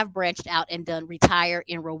 I have branched out and done retire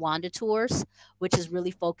in Rwanda tours, which is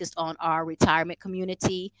really focused on our retirement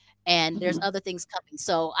community. And there's other things coming.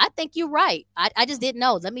 So I think you're right. I just didn't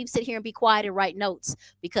know. Let me sit here and be quiet and write notes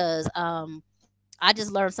because I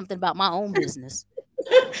just learned something about my own business.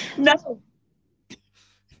 no,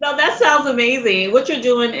 no, that sounds amazing. What you're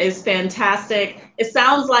doing is fantastic. It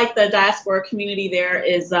sounds like the diaspora community there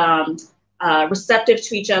is receptive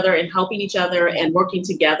to each other and helping each other Yeah. and working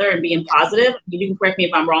together and being Yes. positive. You can correct me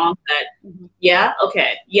if I'm wrong, but Mhm. yeah,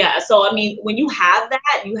 okay, yeah. So I mean, when you have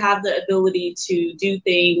that, you have the ability to do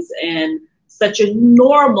things in such a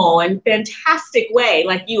normal and fantastic way,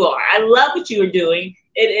 like you are. I love what you are doing.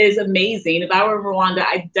 It is amazing. If I were in Rwanda,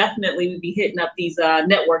 I definitely would be hitting up these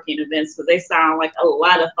networking events because they sound like a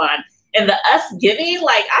lot of fun. And the us giving,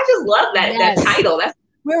 like I just love that Yes. title. That's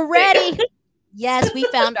We're ready. Yes, we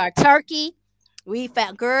found our turkey. We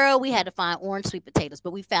found, girl, we had to find orange sweet potatoes,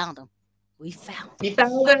 but we found them. We found them. you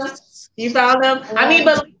found them. You found them. I mean,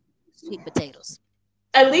 Orange but sweet potatoes.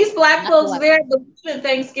 at least black Not the folks white there ones. believe in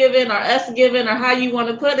Thanksgiving or us giving or how you want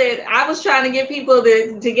to put it. I was trying to get people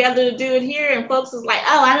together to do it here, and folks is like,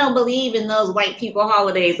 "Oh, I don't believe in those white people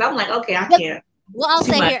holidays." I'm like, "Okay, I But can't. well, I'll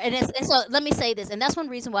Too say much." here, and so let me say this, and that's one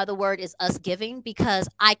reason why the word is us giving, because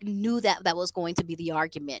I knew that that was going to be the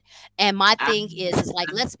argument. And my I, thing is like,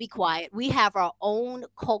 let's be quiet. We have our own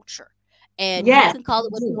culture, and you yes, can call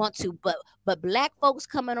it what you want to, but black folks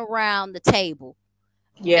coming around the table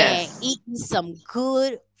and yes, eating some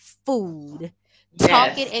good food,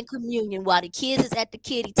 talking yes, and communion while the kids is at the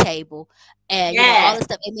kiddie table, and all yes. this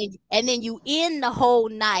stuff, and then you end the whole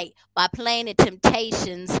night by playing the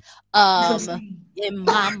Temptations, That's what I'm um, saying. in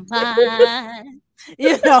my mind.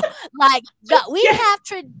 You know, like God, we Yes, have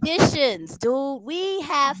traditions, dude. We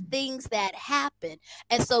have things that happen,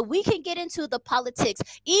 and so we can get into the politics.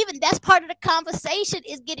 Even that's part of the conversation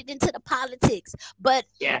is getting into the politics. But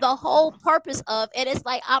yes. the whole purpose of it is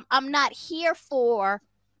like I'm not here for.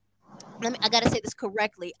 I gotta say this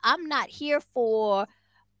correctly. I'm not here for.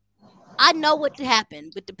 I know what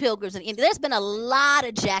happened with the Pilgrims and Indians. There's been a lot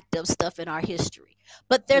of jacked up stuff in our history,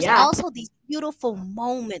 but there's Yeah. also these beautiful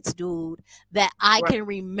moments, dude, that I Right. can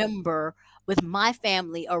remember with my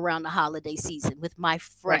family around the holiday season with my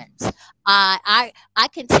Right. friends. I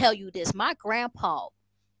can tell you this. My grandpa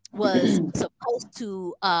was supposed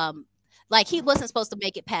to like he wasn't supposed to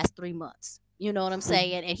make it past 3 months. You know what I'm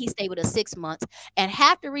saying? And he stayed with us 6 months. And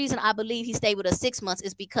half the reason I believe he stayed with us 6 months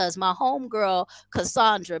is because my homegirl,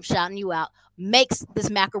 Cassandra, I'm shouting you out, makes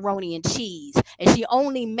this macaroni and cheese. And she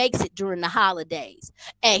only makes it during the holidays.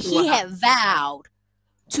 And he Wow. had vowed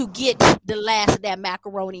to get the last of that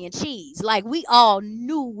macaroni and cheese. Like, we all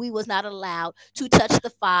knew we was not allowed to touch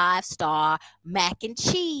the 5-star mac and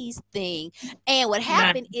cheese thing. And what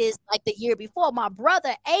happened is, like the year before, my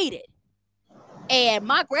brother ate it. And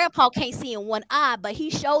my grandpa can't see in one eye, but he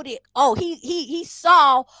showed it. Oh, he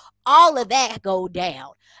saw all of that go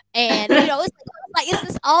down. And it's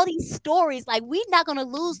just all these stories. Like, we're not gonna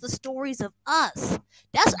lose the stories of us.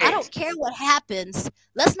 I don't care what happens.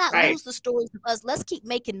 Let's not lose the stories of us. Let's keep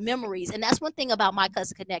making memories. And that's one thing about My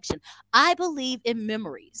Cousin Connection. I believe in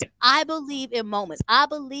memories. I believe in moments. I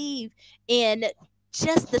believe in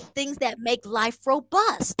just the things that make life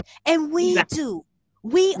robust. And we do.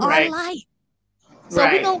 We are life. So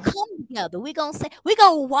we're going to come together. We're going to say, we're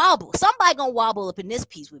going to wobble. Somebody going to wobble up in this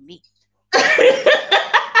piece with me.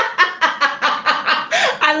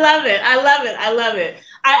 I love it. I love it. I love it.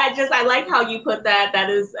 I like how you put that. That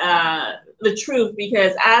is the truth,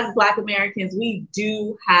 because as Black Americans, we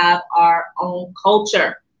do have our own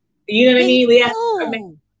culture. You know what I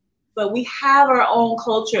mean? But we have our own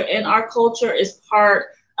culture, and our culture is part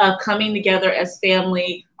of coming together as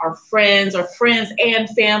family, our friends and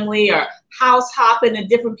family, or house hopping in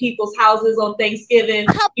different people's houses on Thanksgiving.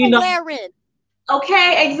 Wearing.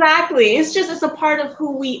 Okay, exactly. It's a part of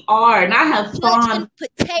who we are, and I have fun.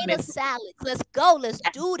 Potato salads. Let's go. Let's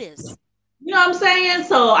do this. You know what I'm saying?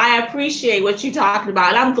 So I appreciate what you're talking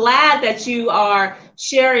about. And I'm glad that you are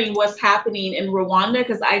sharing what's happening in Rwanda,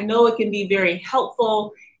 because I know it can be very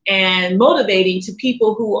helpful and motivating to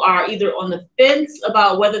people who are either on the fence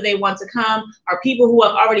about whether they want to come, or people who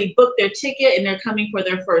have already booked their ticket and they're coming for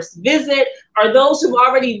their first visit, or those who've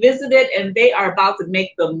already visited and they are about to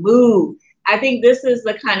make the move. I think this is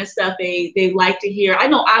the kind of stuff they like to hear. I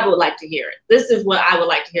know I would like to hear it. This is what I would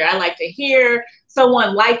like to hear. I like to hear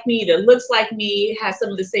someone like me, that looks like me, has some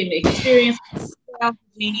of the same experience as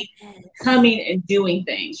me, coming and doing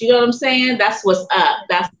things. You know what I'm saying? That's what's up.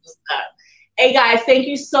 That's what's up. Hey guys, thank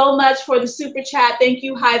you so much for the super chat. Thank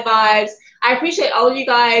you, High Vibes. I appreciate all of you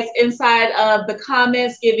guys inside of the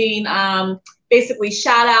comments giving basically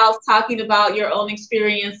shout outs, talking about your own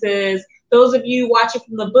experiences. Those of you watching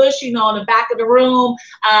from the bush, in the back of the room,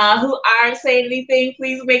 who aren't saying anything,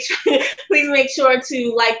 please make sure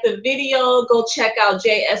to like the video. Go check out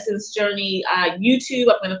J Essence Journey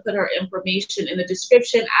YouTube. I'm going to put her information in the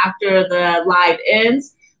description after the live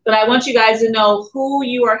ends. But I want you guys to know who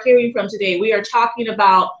you are hearing from today. We are talking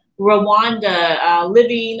about Rwanda,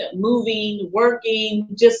 living, moving, working,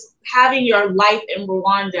 just having your life in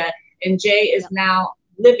Rwanda. And Jay is now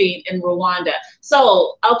living in Rwanda.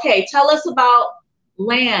 So, okay, tell us about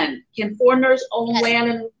land. Can foreigners own land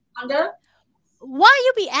in Rwanda? Why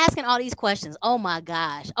you be asking all these questions? Oh my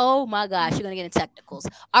gosh. Oh my gosh. You're going to get in technicals.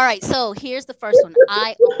 All right. So here's the first one.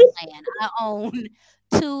 I own land. I own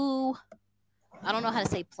two, I don't know how to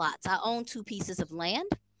say plots. I own 2 pieces of land.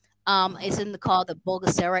 It's called the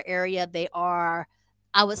Bogasera area. They are,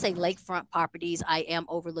 I would say, lakefront properties. I am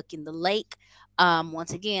overlooking the lake.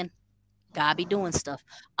 Once again, God be doing stuff.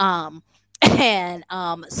 So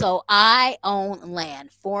I own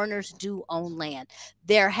land. Foreigners do own land.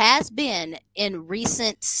 There has been, in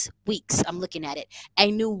recent weeks, I'm looking at it, a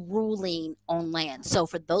new ruling on land. So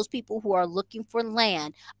for those people who are looking for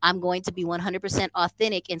land, I'm going to be 100%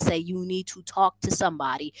 authentic and say you need to talk to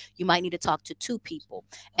somebody. You might need to talk to 2 people.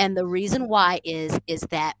 And the reason why is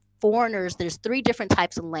that foreigners, there's 3 different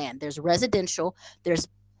types of land. There's residential, there's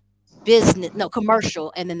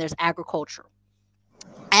commercial, and then there's agricultural.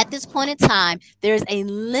 At this point in time, there's a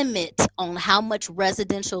limit on how much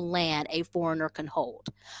residential land a foreigner can hold.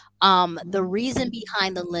 The reason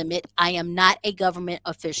behind the limit, I am not a government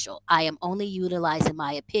official. I am only utilizing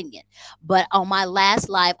my opinion. But on my last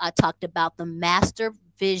live, I talked about the Master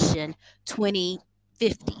Vision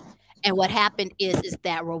 2050. And what happened is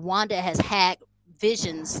that Rwanda has had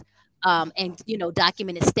visions and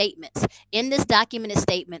documented statements. In this documented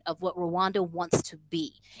statement of what Rwanda wants to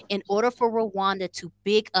be, in order for Rwanda to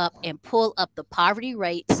big up and pull up the poverty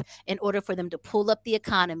rates, in order for them to pull up the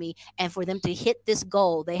economy, and for them to hit this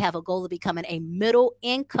goal, they have a goal of becoming a middle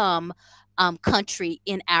income country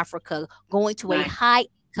in Africa, going to a high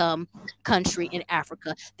income country in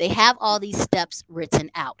Africa. They have all these steps written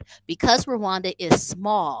out. Because Rwanda is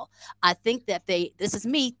small, I think that this is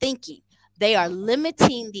me thinking, They are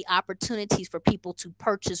limiting the opportunities for people to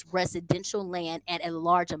purchase residential land at a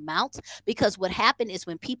large amount, because what happened is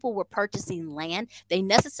when people were purchasing land, they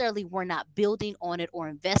necessarily were not building on it or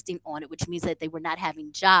investing on it, which means that they were not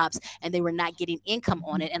having jobs and they were not getting income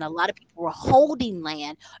on it. And a lot of people were holding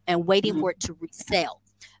land and waiting for it to resell.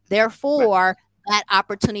 Therefore, that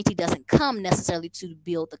opportunity doesn't come necessarily to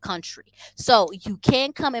build the country. So you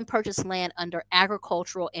can come and purchase land under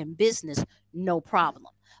agricultural and business, no problem.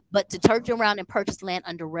 But to turn around and purchase land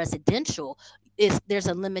under residential, there's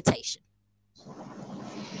a limitation.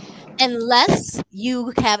 Unless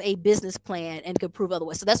you have a business plan and could prove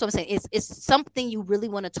otherwise. So that's what I'm saying. It's something you really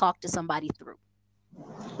want to talk to somebody through.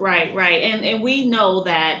 Right, right. And we know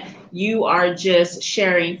that you are just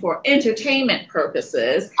sharing for entertainment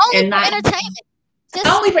purposes. Only and for not entertainment. Just,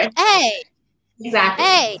 only for hey, exactly.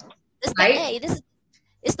 hey, it's the right? hey,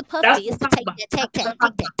 it's the puffy, That's it's the what take I'm that, talking take that,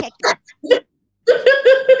 about. take that, take that.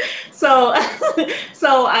 So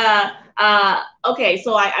so okay,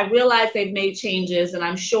 so I realize they've made changes, and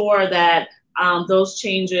I'm sure that those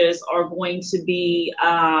changes are going to be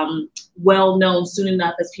well known soon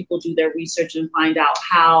enough as people do their research and find out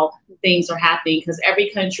how things are happening, because every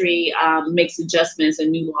country makes adjustments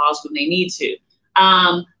and new laws when they need to.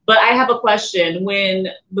 But I have a question. When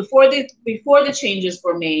before the changes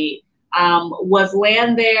were made, was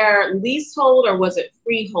land there leasehold or was it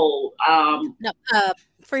freehold? No,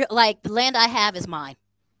 for like the land I have is mine.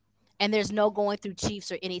 And there's no going through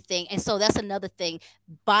chiefs or anything. And so that's another thing.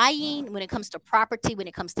 Buying, when it comes to property, when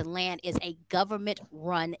it comes to land, is a government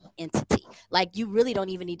run entity. Like, you really don't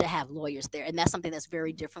even need to have lawyers there. And that's something that's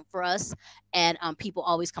very different for us. And people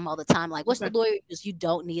always come all the time like, what's the Okay. lawyer? Because you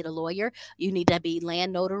don't need a lawyer. You need to be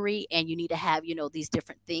land notary, and you need to have, these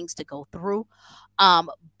different things to go through.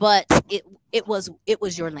 But it was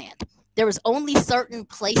your land. There was only certain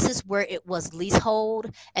places where it was leasehold,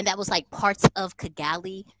 and that was like parts of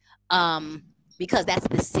Kigali, um, because that's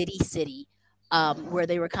the city, where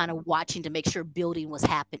they were kind of watching to make sure building was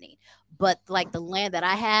happening. But like the land that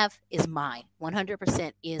I have is mine,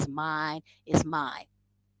 100% is mine, is mine,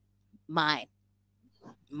 mine,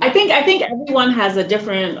 mine. I think everyone has a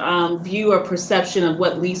different view or perception of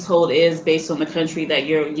what leasehold is based on the country that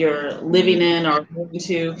you're living Mhm. in or moving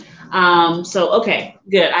to. So okay,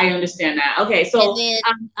 good. I understand that. Okay, And so then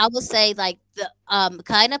I will say, like, the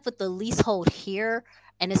kind of with the leasehold here,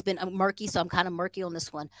 and it's been murky, so I'm kind of murky on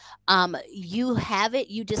this one. You have it,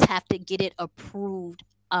 you just have to get it approved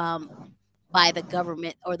by the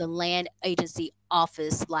government or the land agency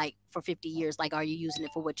office, like for 50 years. Like, are you using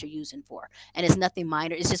it for what you're using for? And it's nothing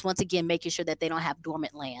minor. It's just, once again, making sure that they don't have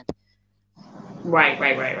dormant land. right,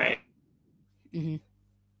 right, right, right. Hmm.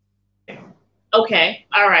 Okay,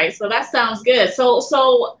 all right. So that sounds good.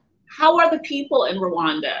 So how are the people in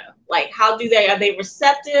Rwanda? Like, how do they are they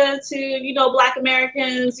receptive to Black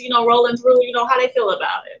Americans rolling through? How they feel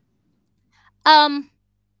about it? Um,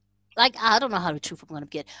 like, I don't know how the truth I'm going to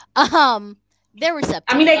get. They're I mean,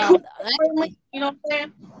 receptive. they cool, Actually, you know what I'm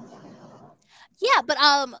saying? yeah, but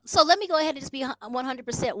so let me go ahead and just be 100%,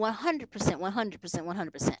 100%, 100%,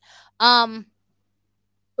 100%. Um,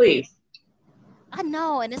 Please. I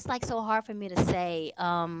know, and it's like so hard for me to say.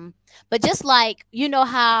 But just like,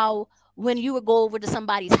 how when you would go over to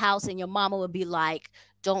somebody's house and your mama would be like,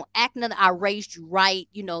 "Don't act nothing. I raised you right.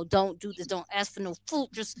 Don't do this. Don't ask for no food.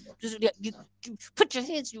 Just you put your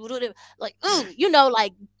hands. You do it like, ooh,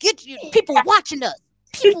 like, get you people watching us.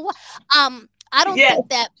 People, I don't Yes. think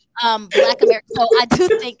that Black American. So I do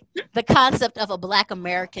think the concept of a Black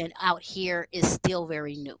American out here is still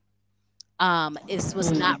very new. It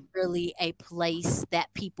was not Mm. really a place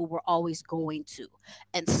that people were always going to.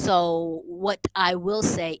 And so what I will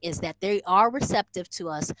say is that they are receptive to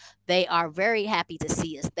us. They are very happy to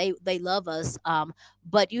see us. They love us.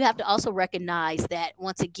 But you have to also recognize that,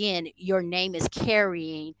 once again, your name is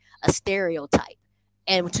carrying a stereotype.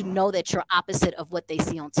 And to know that you're opposite of what they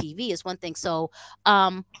see on TV is one thing. So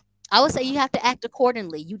I would say you have to act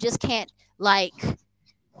accordingly. You just can't, like,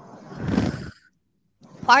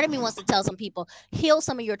 part of me wants to tell some people, heal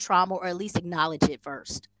some of your trauma, or at least acknowledge it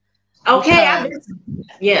first, Okay, because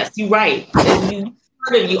yes, you're right. And you,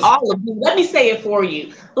 part of you, all of you. Let me say it for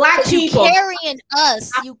you. Black you people, carrying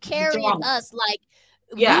us, drama. like,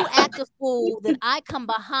 you Yeah. act a fool, then I come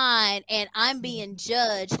behind and I'm being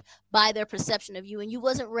judged by their perception of you, and you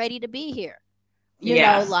wasn't ready to be here.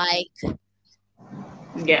 Yes. Like,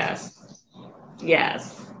 Yes.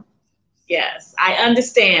 Yes. Yes. I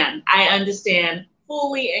understand. I understand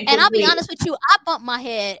fully and And I'll be completely. honest with you, I bump my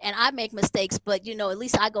head and I make mistakes, but at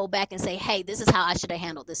least I go back and say, "Hey, this is how I should have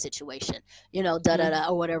handled this situation," da da da,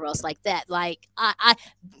 or whatever else like that. Like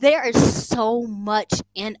there is so much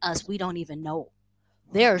in us we don't even know.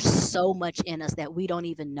 There's so much in us that we don't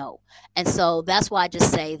even know. And so that's why I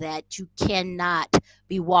just say that you cannot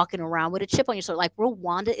be walking around with a chip on your shoulder. Like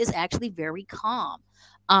Rwanda is actually very calm.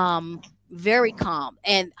 Very calm.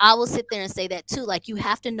 And I will sit there and say that too. Like you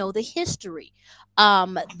have to know the history.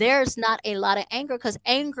 There's not a lot of anger because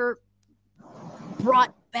anger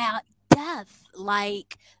brought back death,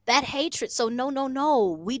 like that hatred. So no, no,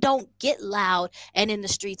 no, we don't get loud and in the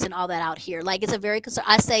streets and all that out here. Like it's a very concern.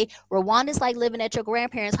 I say Rwanda is like living at your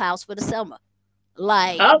grandparents' house for the summer.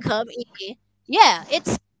 Like Oh, come in, yeah,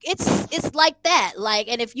 it's like that. Like,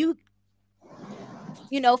 and if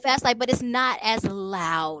fast life, but it's not as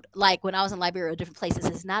loud. Like when I was in Liberia or different places,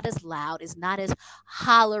 it's not as loud, it's not as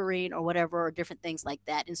hollering or whatever, or different things like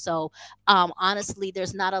that. And so, honestly,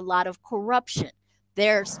 there's not a lot of corruption.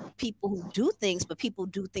 There's people who do things, but people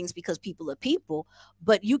do things because people are people.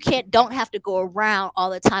 But you don't have to go around all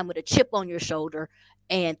the time with a chip on your shoulder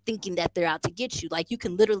and thinking that they're out to get you. Like you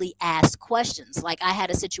can literally ask questions. Like I had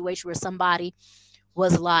a situation where somebody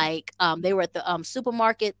was like, they were at the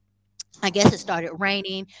supermarket. I guess it started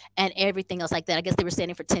raining and everything else like that. I guess they were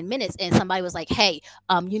standing for 10 minutes and somebody was like, "Hey,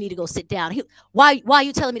 you need to go sit down." Why are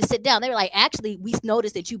you telling me to sit down? They were like, "Actually, we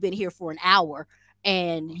noticed that you've been here for an hour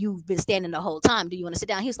and you've been standing the whole time. Do you want to sit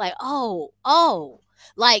down?" He was like, "Oh."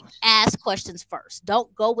 Like ask questions first.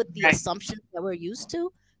 Don't go with the right. assumptions that we're used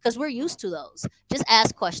to because we're used to those. Just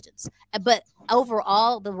ask questions. But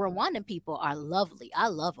overall, the Rwandan people are lovely. I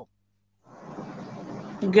love them.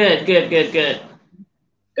 Good, good, good, good.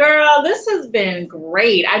 Girl, this has been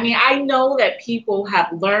great. I mean, I know that people have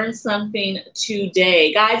learned something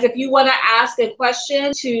today. Guys, if you want to ask a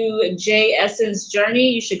question to Jay Essence Journey,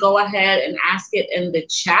 you should go ahead and ask it in the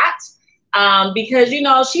chat. Because,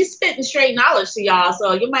 she's spitting straight knowledge to y'all.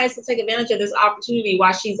 So you might as well take advantage of this opportunity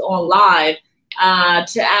while she's on live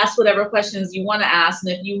to ask whatever questions you want to ask.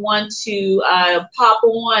 And if you want to pop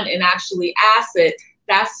on and actually ask it,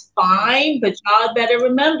 that's fine, but y'all better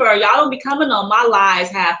remember, y'all don't be coming on my lives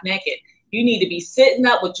half naked. You need to be sitting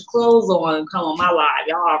up with your clothes on and come on my live.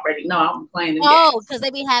 Y'all already know I'm playing them Oh, games. because they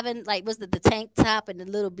be having like was it the tank top and the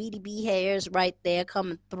little BDB hairs right there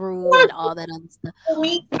coming through and all that other stuff.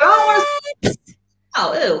 Me, I don't want What? to.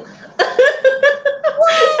 Oh,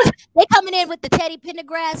 What? They coming in with the Teddy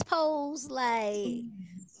Pendergrass pose, like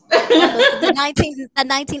on the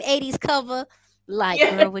 1980s cover. Like, yeah,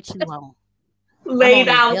 girl, what you want? I'm laid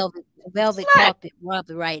on this out. velvet carpet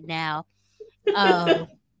rubber right now. Oh,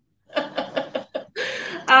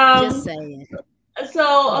 just um. saying. So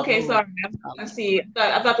Oh okay, Lord. sorry. I see.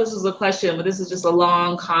 I thought this was a question, but this is just a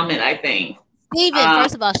long comment. I think. Steven, Um.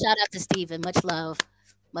 first of all, shout out to Steven. Much love.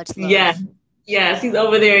 Much Yeah. love. Yes, he's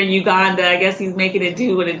over there in Uganda. I guess he's making it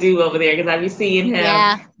do what it do over there because I be seeing him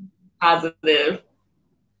Yeah. positive.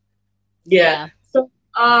 Yeah. Yeah. So,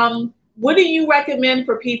 what do you recommend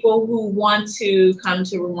for people who want to come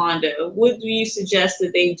to Rwanda? What do you suggest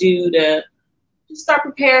that they do to start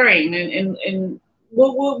preparing? And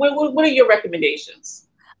what are your recommendations?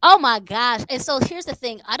 Oh my gosh. And so here's the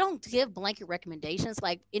thing. I don't give blanket recommendations.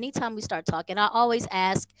 Like anytime we start talking, I always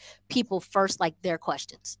ask people first like their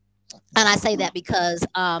questions. And I say that because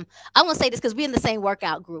I'm gonna say this because we're in the same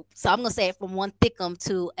workout group. So I'm gonna say it from one thickum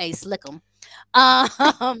to a slickum.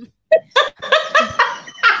 Um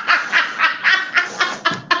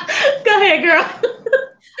Go ahead,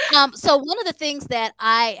 girl. so one of the things that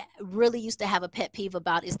I really used to have a pet peeve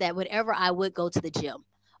about is that whenever I would go to the gym,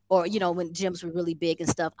 or when gyms were really big and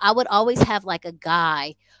stuff, I would always have like a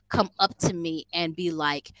guy come up to me and be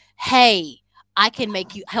like, "Hey, I can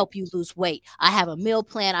help you lose weight. I have a meal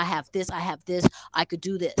plan. I have this, I could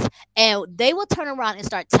do this." And they will turn around and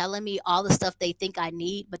start telling me all the stuff they think I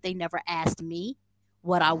need, but they never asked me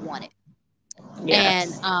what I wanted.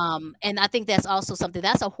 Yes. And I think that's also something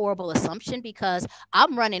that's a horrible assumption because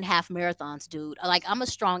I'm running half marathons, dude. Like I'm a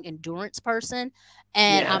strong endurance person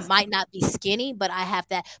and I Yes. might not be skinny, but I have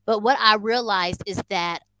that. But what I realized is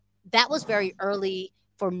that that was very early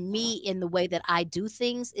for me in the way that I do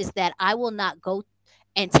things is that I will not go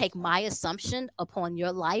and take my assumption upon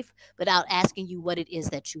your life without asking you what it is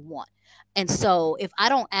that you want. And so if I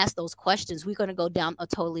don't ask those questions, we're going to go down a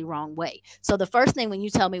totally wrong way. So the first thing when you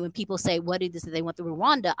tell me when people say what it is that they want through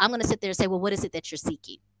Rwanda, I'm going to sit there and say, well, what is it that you're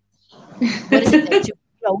seeking? What is it that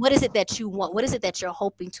what is it that you want? What is it that you're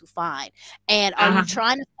hoping to find? And are Uh-huh. you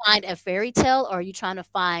trying to find a fairy tale or are you trying to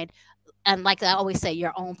find and like I always say,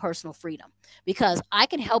 your own personal freedom, because I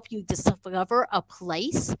can help you discover a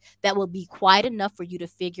place that will be quiet enough for you to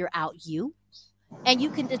figure out you, and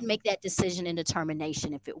you can just make that decision and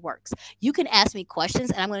determination if it works. You can ask me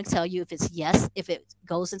questions and I'm going to tell you if it's yes, if it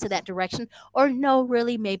goes into that direction, or no,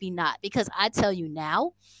 really, maybe not. Because I tell you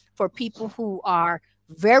now, for people who are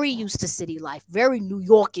very used to city life, very New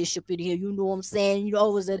Yorkish up in here, you know what I'm saying? You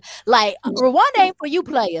know, is it like Rwanda ain't for you,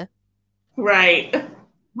 player. Right.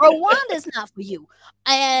 Rwanda is not for you.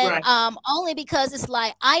 And Right. only because it's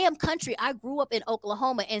like, I am country. I grew up in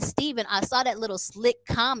Oklahoma. And Steven, I saw that little slick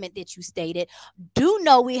comment that you stated. Do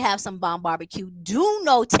know we have some bomb barbecue. Do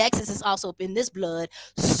know Texas is also up in this blood.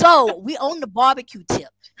 So we own the barbecue tip.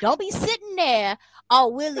 Don't be sitting there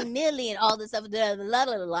all willy-nilly and all this stuff. Blah, blah,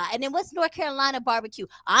 blah, blah. And then what's North Carolina barbecue?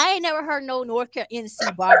 I ain't never heard no North Carolina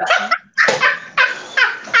NC barbecue.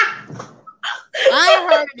 I ain't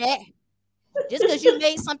heard of that. Just because you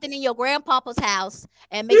made something in your grandpapa's house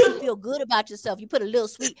and makes you feel good about yourself, you put a little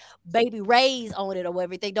sweet baby Ray's on it or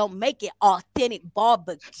everything, don't make it authentic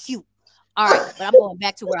barbecue. All right, but I'm going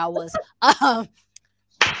back to where I was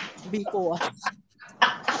before.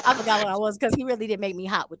 I forgot what I was because he really did make me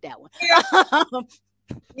hot with that one.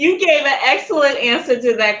 You gave an excellent answer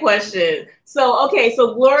to that question. So, okay,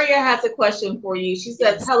 so Gloria has a question for you. She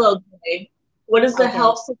says, Yes. hello, Jay. What is the Okay.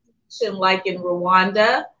 health situation like in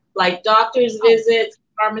Rwanda? Like doctor's Oh, visits,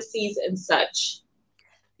 pharmacies, and such.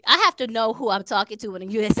 I have to know who I'm talking to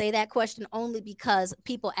when you say that question, only because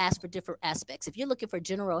people ask for different aspects. If you're looking for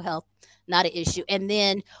general health, not an issue. And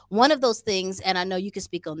then one of those things, and I know you can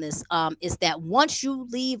speak on this, is that once you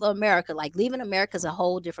leave America, like leaving America is a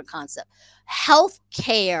whole different concept. Health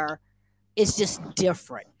care is just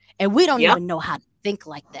different. And we don't Yep. even know how to think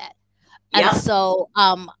like that. And Yep. so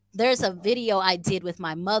there's a video I did with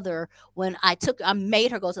my mother when I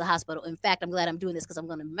made her go to the hospital. In fact, I'm glad I'm doing this because I'm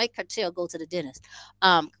going to make her tail go to the dentist.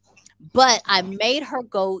 But I made her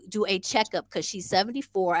go do a checkup because she's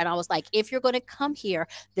 74. And I was like, if you're going to come here,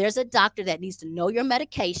 there's a doctor that needs to know your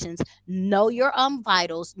medications, know your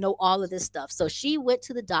vitals, know all of this stuff. So she went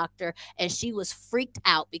to the doctor and she was freaked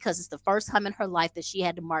out because it's the first time in her life that she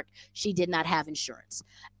had to mark she did not have insurance.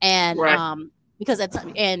 And Right. because that's,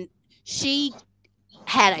 and she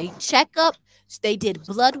had a checkup, they did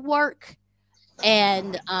blood work,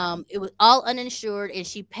 and it was all uninsured, and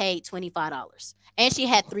she paid $25. And she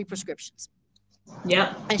had 3 prescriptions.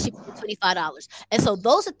 Yep. And she paid $25. And so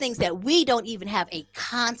those are things that we don't even have a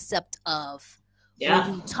concept of Yeah.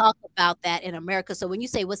 when you talk about that in America. So when you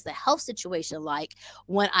say, what's the health situation like?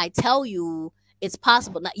 When I tell you it's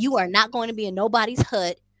possible, you are not going to be in nobody's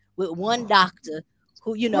hut with one doctor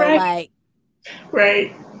who, you know, Right. like,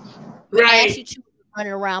 Right. with Right. ashy children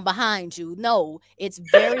running around behind you. No, it's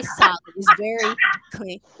very solid. It's very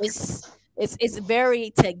clean. It's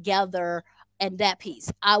very together, and that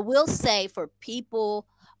piece. I will say for people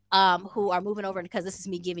who are moving over, because this is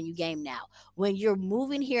me giving you game now. When you're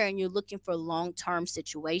moving here and you're looking for long-term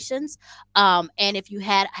situations, and if you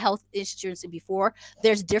had health insurance before,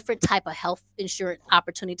 there's different type of health insurance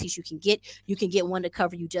opportunities you can get. You can get one to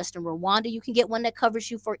cover you just in Rwanda. You can get one that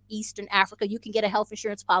covers you for Eastern Africa. You can get a health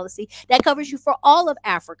insurance policy that covers you for all of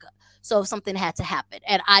Africa. So if something had to happen,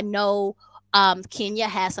 and I know Kenya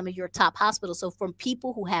has some of your top hospitals. So from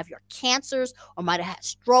people who have your cancers or might have had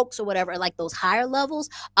strokes or whatever, like those higher levels,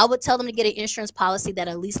 I would tell them to get an insurance policy that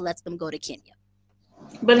at least lets them go to Kenya.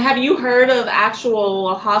 But have you heard of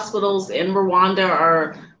actual hospitals in Rwanda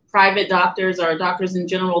or private doctors or doctors in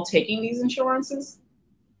general taking these insurances?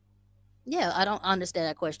 Yeah, I don't understand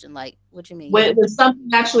that question. Like, what you mean? When something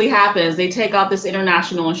actually happens, they take out this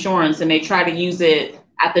international insurance and they try to use it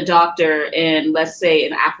at the doctor in, let's say,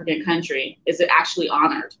 an African country. Is it actually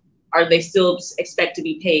honored? Are they still expect to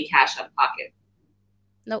be paid cash out of pocket?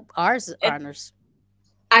 Nope, ours honors.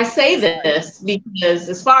 I say this because,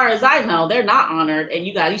 as far as I know, they're not honored, and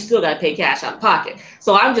you still got to pay cash out of pocket.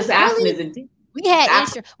 So I'm just asking: Really? is it? We had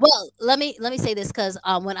insurance. Well, let me say this, because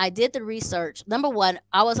when I did the research, number one,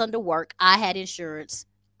 I was under work. I had insurance,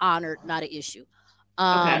 honored, not an issue.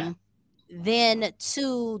 Okay. Then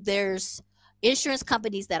two, there's insurance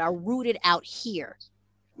companies that are rooted out here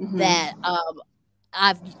Mhm. that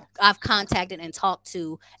I've contacted and talked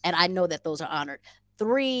to, and I know that those are honored.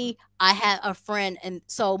 3, I had a friend, and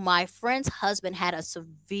so my friend's husband had a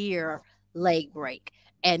severe leg break,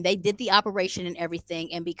 and they did the operation and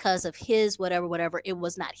everything, and because of his whatever, it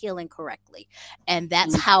was not healing correctly. And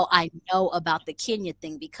that's how I know about the Kenya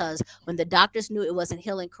thing, because when the doctors knew it wasn't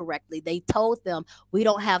healing correctly, they told them, we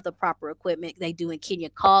don't have the proper equipment they do in Kenya,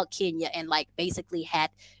 called Kenya, and like basically had,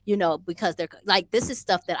 because they're like, this is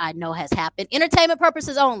stuff that I know has happened, entertainment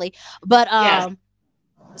purposes only. But Yes.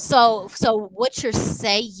 So what you're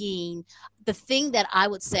saying, the thing that I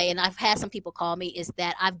would say, and I've had some people call me, is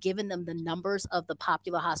that I've given them the numbers of the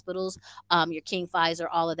popular hospitals, your King, Pfizer,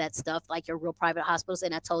 all of that stuff, like your real private hospitals,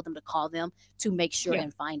 and I told them to call them to make sure Yeah.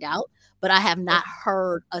 and find out. But I have not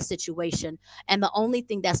heard a situation, and the only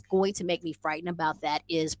thing that's going to make me frightened about that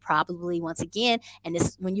is probably, once again, and this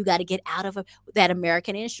is when you got to get out of that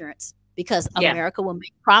American insurance, because Yeah. America will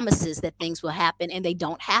make promises that things will happen and they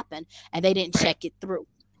don't happen, and they didn't Right. check it through.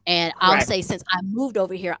 And I'll Right. say, since I moved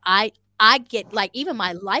over here, I get, like, even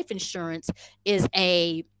my life insurance is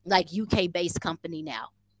a, like, UK based company now.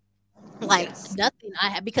 Like, Yes. nothing I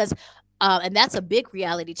have, because and that's a big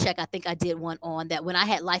reality check. I think I did one on that. When I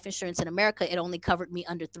had life insurance in America, it only covered me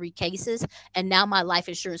under 3 cases, and now my life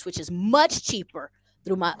insurance, which is much cheaper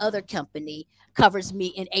through my other company, covers me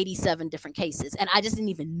in 87 different cases, and I just didn't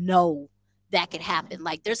even know that could happen.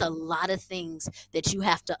 Like, there's a lot of things that you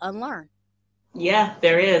have to unlearn. Yeah,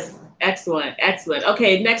 there is. Excellent. Excellent.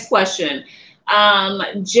 Okay, next question.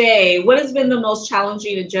 Jay, what has been the most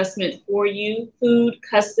challenging adjustment for you? Food,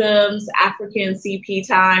 customs, African CP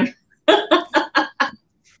time?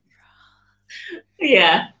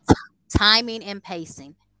 Yeah. Timing and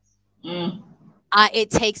pacing. Mm, It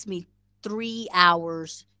takes me 3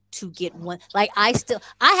 hours to get one. Like, I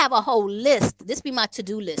have a whole list. This be my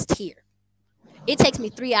to-do list here. It takes me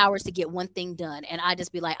 3 hours to get one thing done, and I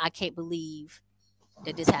just be like, I can't believe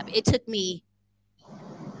that this happened. It took me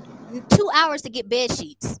 2 hours to get bed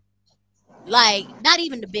sheets. Like, not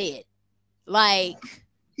even the bed. Like,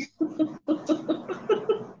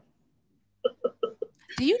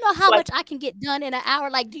 do you know how like, much I can get done in an hour?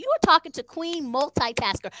 Like, do you are talking to queen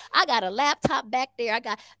multitasker? I got a laptop back there. I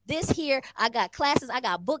got this here. I got classes. I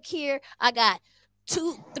got book here. I got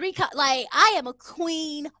two, three. Like, I am a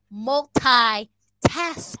queen multitasker.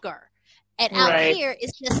 And out right. here,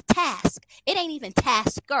 it's just task. It ain't even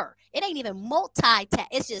tasker. It ain't even multitask.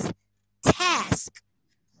 It's just task.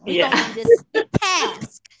 We gonna Yeah. do this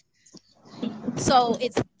task. So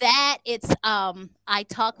it's I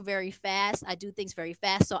talk very fast. I do things very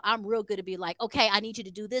fast. So I'm real good to be like, okay, I need you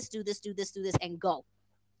to do this, do this, do this, do this, and go.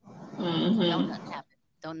 Don't Hmm. nothing happen.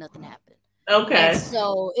 Don't nothing happen. And Okay.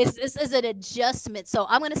 so it's an adjustment. So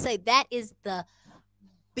I'm gonna say that is the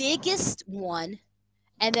biggest one.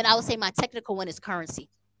 And then I would say my technical one is currency.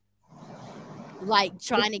 Like,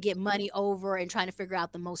 trying to get money over and trying to figure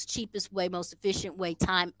out the most cheapest way, most efficient way,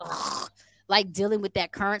 time. Ugh. Like, dealing with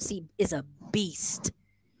that currency is a beast.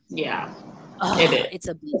 Yeah, Oh, it it's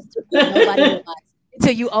a beast. Nobody is. realizes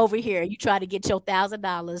until you over here. You try to get your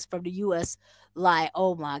 $1,000 from the U.S. Like,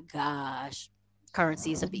 oh my gosh,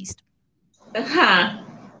 currency is a beast. Huh.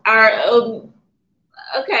 Our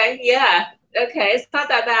okay, yeah. Okay, it's not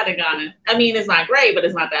that bad in Ghana. I mean, it's not great, but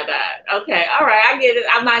it's not that bad. Okay, all right, I get it.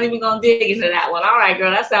 I'm not even gonna dig into that one. All right,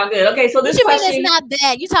 girl, that sounds good. Okay, so What this you mean it's question, not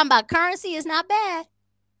bad? You talking about currency is not bad?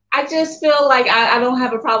 I just feel like I don't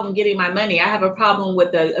have a problem getting my money. I have a problem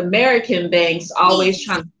with the American banks always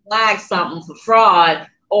trying Please. to flag something for fraud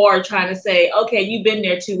or trying to say, okay, you've been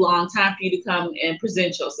there too long, time for you to come and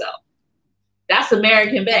present yourself. That's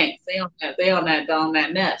American That, banks. They on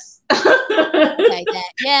that mess. okay,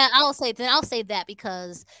 that, yeah, I'll say that. I'll say that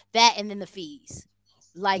because that, and then the fees.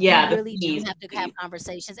 Like, you Yeah, the really do fees, have to the have fees.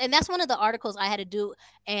 conversations. And that's one of the articles I had to do.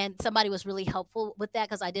 And somebody was really helpful with that,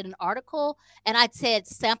 because I did an article and I said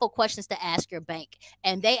sample questions to ask your bank.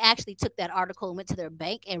 And they actually took that article and went to their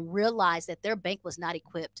bank and realized that their bank was not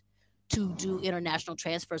equipped to do international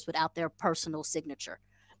transfers without their personal signature.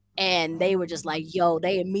 And they were just like, yo,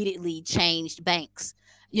 they immediately changed banks.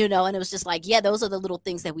 And it was just like, yeah, those are the little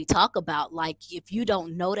things that we talk about. Like, if you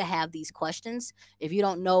don't know to have these questions, if you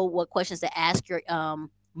don't know what questions to ask your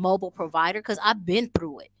mobile provider, because I've been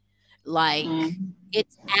through it. Like, Mhm,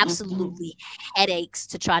 it's mhm. absolutely headaches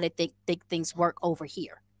to try to think things work over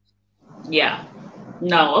here. Yeah.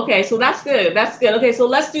 No. Okay. So that's good. That's good. Okay. So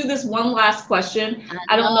let's do this one last question. I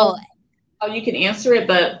I don't know know. how you can answer it,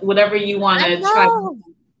 but whatever you want I to try. know.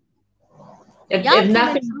 Y'all If coming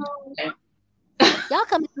nothing, through. Y'all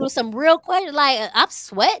coming through some real questions. Like, I'm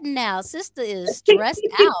sweating now. Sister is stressed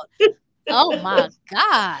out. Oh my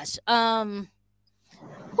gosh.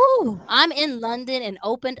 Whew, I'm in London and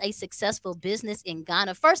opened a successful business in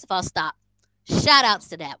Ghana. First of all, stop. Shout outs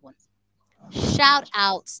to that one. Shout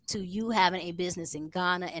outs to you having a business in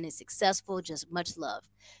Ghana and it's successful. Just much love.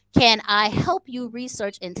 Can I help you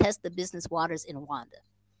research and test the business waters in Rwanda?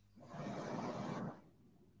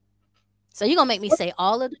 So you're gonna make me say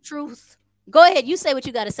all of the truth? Go ahead, you say what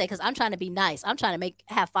you gotta say, because I'm trying to be nice. I'm trying to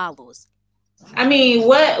have followers. I mean,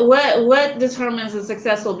 what determines a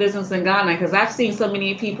successful business in Ghana? Because I've seen so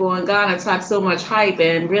many people in Ghana talk so much hype,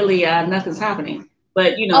 and really, nothing's happening.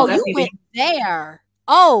 But Oh, that's you neither. went there.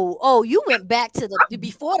 Oh, you went back to the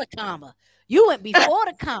before the comma. You went before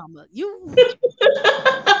the comma. You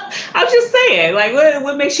I'm just saying, like,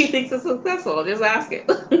 what makes you think it's successful? Just ask it.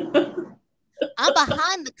 I'm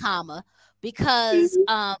behind the comma because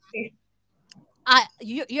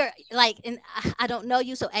you're like, and I don't know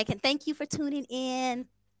you, so I can thank you for tuning in.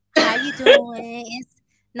 How you doing? It's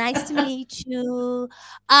nice to meet you.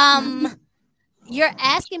 Um, you're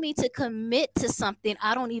asking me to commit to something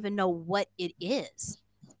I don't even know what it is.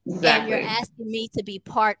 And you're Exactly. asking me to be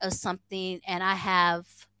part of something, and I have.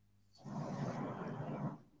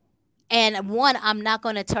 And one, I'm not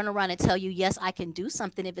going to turn around and tell you, yes, I can do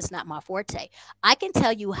something if it's not my forte. I can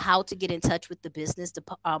tell you how to get in touch with the business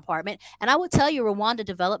department. And I will tell you, Rwanda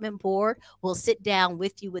Development Board will sit down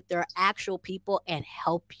with you with their actual people and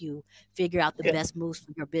help you figure out the Good. best moves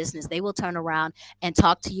for your business. They will turn around and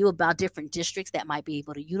talk to you about different districts that might be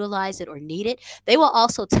able to utilize it or need it. They will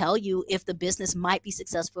also tell you if the business might be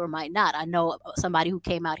successful or might not. I know somebody who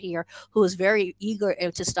came out here who was very eager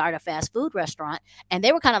to start a fast food restaurant, and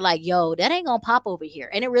they were kind of like, yo, that ain't gonna pop over here.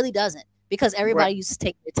 And it really doesn't, because Right. everybody used to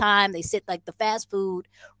take their time. They sit, like, the fast food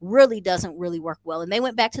really doesn't really work well. And they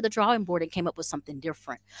went back to the drawing board and came up with something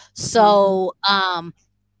different. So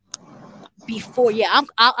before, yeah,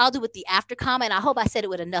 I'll do with the after comment. I hope I said it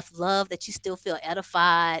with enough love that you still feel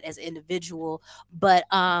edified as an individual. But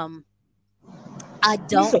I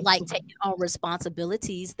don't like taking on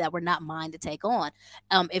responsibilities that were not mine to take on.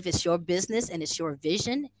 If it's your business and it's your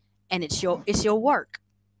vision and it's your work.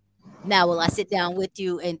 Now, will I sit down with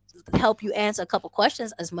you and help you answer a couple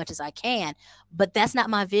questions as much as I can? But that's not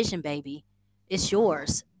my vision, baby. It's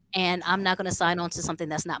yours. And I'm not going to sign on to something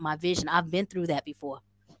that's not my vision. I've been through that before,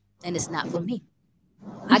 and it's not for me.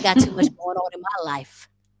 I got too much going on in my life.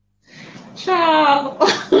 Child,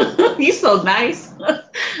 you so nice.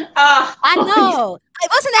 I You, know.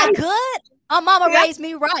 Wasn't that good? My mama yeah, raised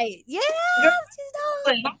me right. Yeah,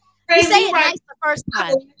 girl, you raise say me it right. nice the first I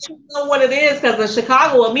time. will let you know what it is, because the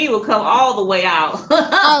Chicago of me will come all the way out.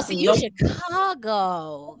 Oh, see, you No,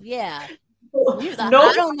 Chicago. Yeah. I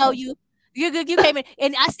no. don't know you. You came in,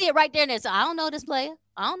 and I see it right there. And it's, I don't know this player.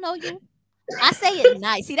 I don't know you. I say it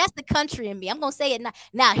nice. See, that's the country in me. I'm gonna say it nice.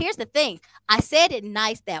 Now, here's the thing. I said it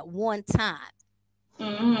nice that one time. You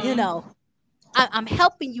Mm-hmm. know, I'm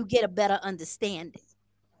helping you get a better understanding.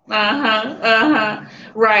 Uh-huh. Uh-huh.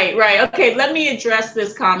 Right, right. Okay, let me address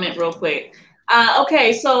this comment real quick.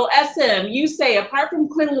 Okay, so SM, you say apart from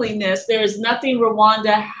cleanliness, there is nothing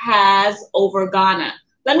Rwanda has over Ghana.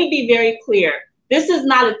 Let me be very clear. This is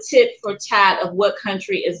not a tit for tat of what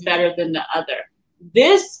country is better than the other.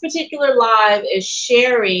 This particular live is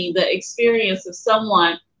sharing the experience of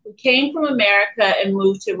someone who came from America and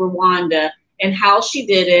moved to Rwanda, and how she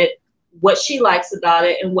did it, what she likes about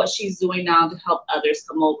it, and what she's doing now to help others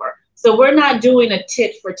come over. So we're not doing a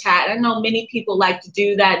tit for tat. I know many people like to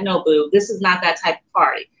do that. No, boo, this is not that type of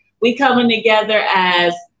party. We coming together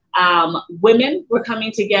as women. We're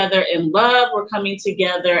coming together in love. We're coming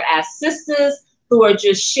together as sisters who are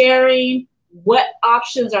just sharing what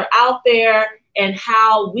options are out there and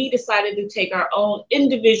how we decided to take our own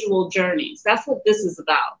individual journeys. That's what this is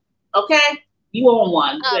about. Okay? You own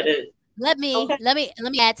one. Um, Good. let me Okay. let me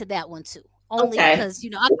let me add to that one too. Only Okay. because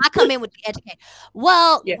I come in with the educate.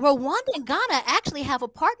 Well, Yeah. Rwanda and Ghana actually have a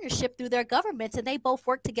partnership through their governments, and they both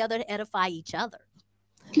work together to edify each other.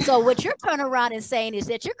 So what you're turning around and saying is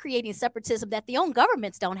that you're creating separatism that the own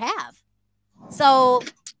governments don't have. So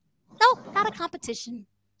nope, not a competition,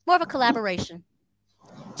 more of a collaboration.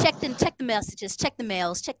 Check the messages, check the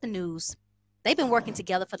mails, check the news. They've been working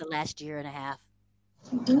together for the last year and a half.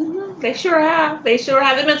 They sure have. They sure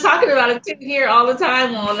have. They've been talking about it too here all the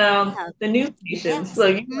time on Yeah, the news stations. yes. So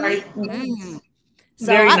you are Mhm. So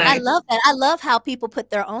very I nice. love that. I love how people put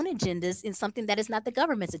their own agendas in something that is not the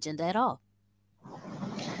government's agenda at all.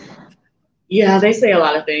 Yeah, they say a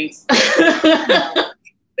lot of things.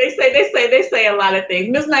 They say a lot of things.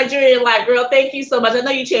 Miss Nigerian, like, girl, thank you so much. I know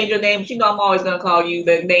you changed your name, but you know I'm always gonna call you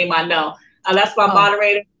the name I know. That's my Oh,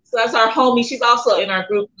 moderator. So that's our homie. She's also in our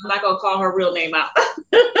group. I'm not gonna call her real name out.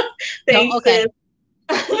 no, Thanks, okay.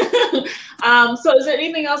 sis. So is there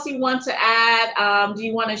anything else you want to add? Do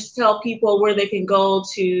you want to tell people where they can go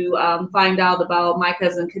to find out about My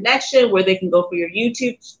Cousin Connection, where they can go for your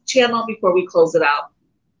YouTube channel before we close it out?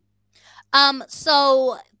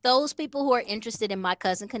 So those people who are interested in My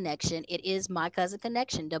Cousin Connection, it is My Cousin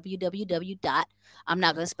Connection, www dot, I'm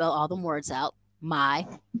not going to spell all the words out, my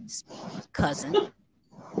cousin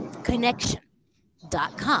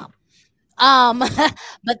connection.com.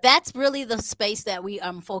 But that's really the space that we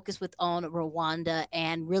focus with on Rwanda,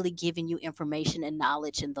 and really giving you information and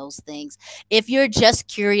knowledge and those things. If you're just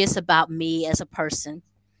curious about me as a person,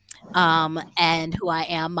 and who I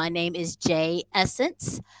am, my name is J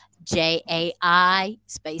Essence. JAI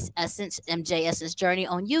space Essence, MJ Essence Journey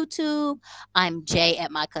on YouTube. I'm J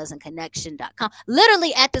at mycousinconnection.com.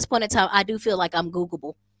 Literally at this point in time, I do feel like I'm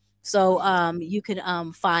Googleable. So you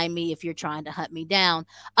can find me if you're trying to hunt me down.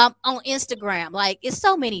 On Instagram, like it's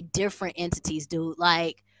so many different entities, dude.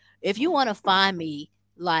 Like if you want to find me,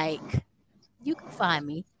 like you can find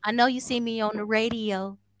me. I know you see me on the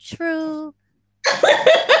radio. True.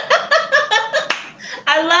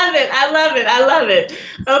 I love it. I love it. I love it.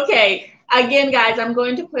 Okay. Again, guys, I'm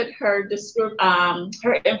going to put her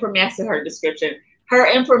information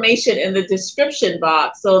in the description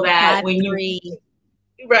box so that when you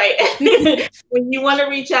right when you want to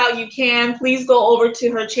reach out, you can. Please go over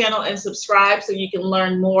to her channel and subscribe so you can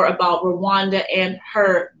learn more about Rwanda and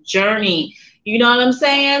her journey. You know what I'm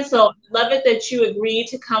saying? So love it that you agreed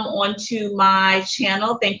to come onto my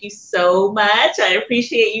channel. Thank you so much. I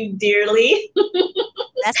appreciate you dearly.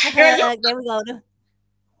 That's the hug. There we go.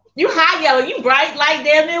 You hot yellow. You bright like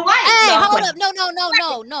damn near white. Hey, no, hold up.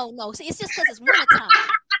 No. See, it's just because it's wintertime.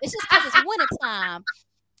 It's just because it's wintertime.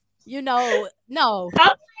 You know, no.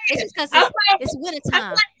 It's just because it's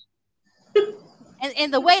wintertime.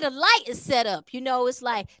 And the way the light is set up, you know, it's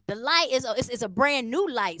like the light is a brand new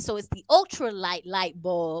light. So it's the ultra light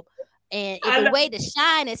bulb. And the way the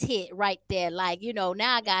shine is hit right there, like, you know,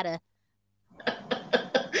 now I gotta,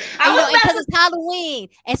 because it's Halloween.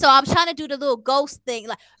 And so I'm trying to do the little ghost thing,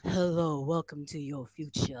 like, hello, welcome to your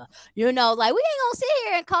future. You know, like we ain't gonna sit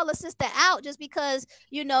here and call a sister out just because,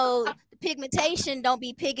 you know, the pigmentation don't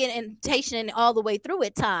be pigmentation all the way through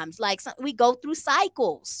at times. Like we go through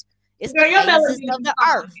cycles. It's girl, the phases of the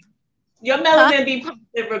earth. Your melanin be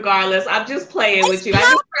positive regardless. I'm just playing with you.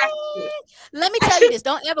 Let me tell you this.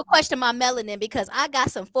 Don't ever question my melanin, because I got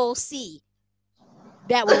some full C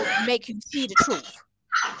that will make you see the truth.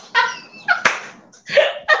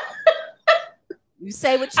 You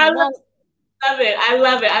say what you want. Love it. I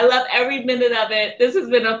love it. I love every minute of it. This has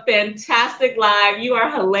been a fantastic live. You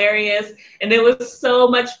are hilarious. And it was so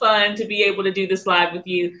much fun to be able to do this live with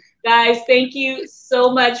you. Guys, thank you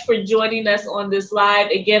so much for joining us on this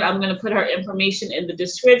live. Again, I'm going to put her information in the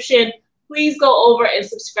description. Please go over and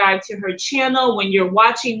subscribe to her channel when you're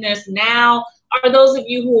watching this now. Or those of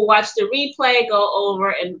you who will watch the replay, go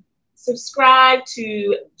over and subscribe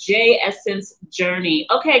to J Essence Journey.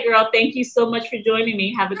 Okay, girl, thank you so much for joining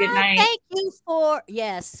me. Have a good night. Thank you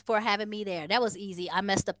for having me there. That was easy. I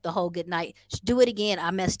messed up the whole good night. Do it again.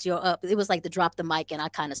 I messed you up. It was like to drop the mic and I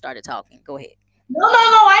kind of started talking. Go ahead. No,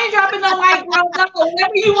 I ain't dropping no mic, bro. No,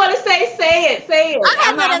 whatever you want to say it.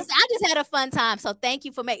 I just had a fun time. So thank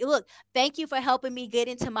you for thank you for helping me get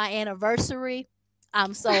into my anniversary.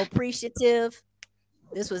 I'm so appreciative.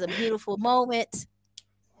 This was a beautiful moment.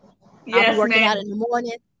 Yes, I'll be working out in the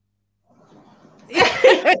morning.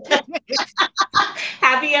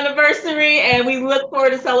 Happy anniversary, and we look forward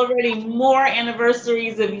to celebrating more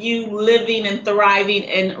anniversaries of you living and thriving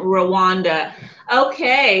in Rwanda.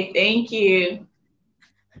 Okay, thank you.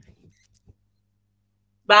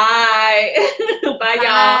 Bye. Bye,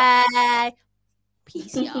 y'all. Bye.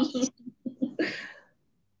 Peace, y'all.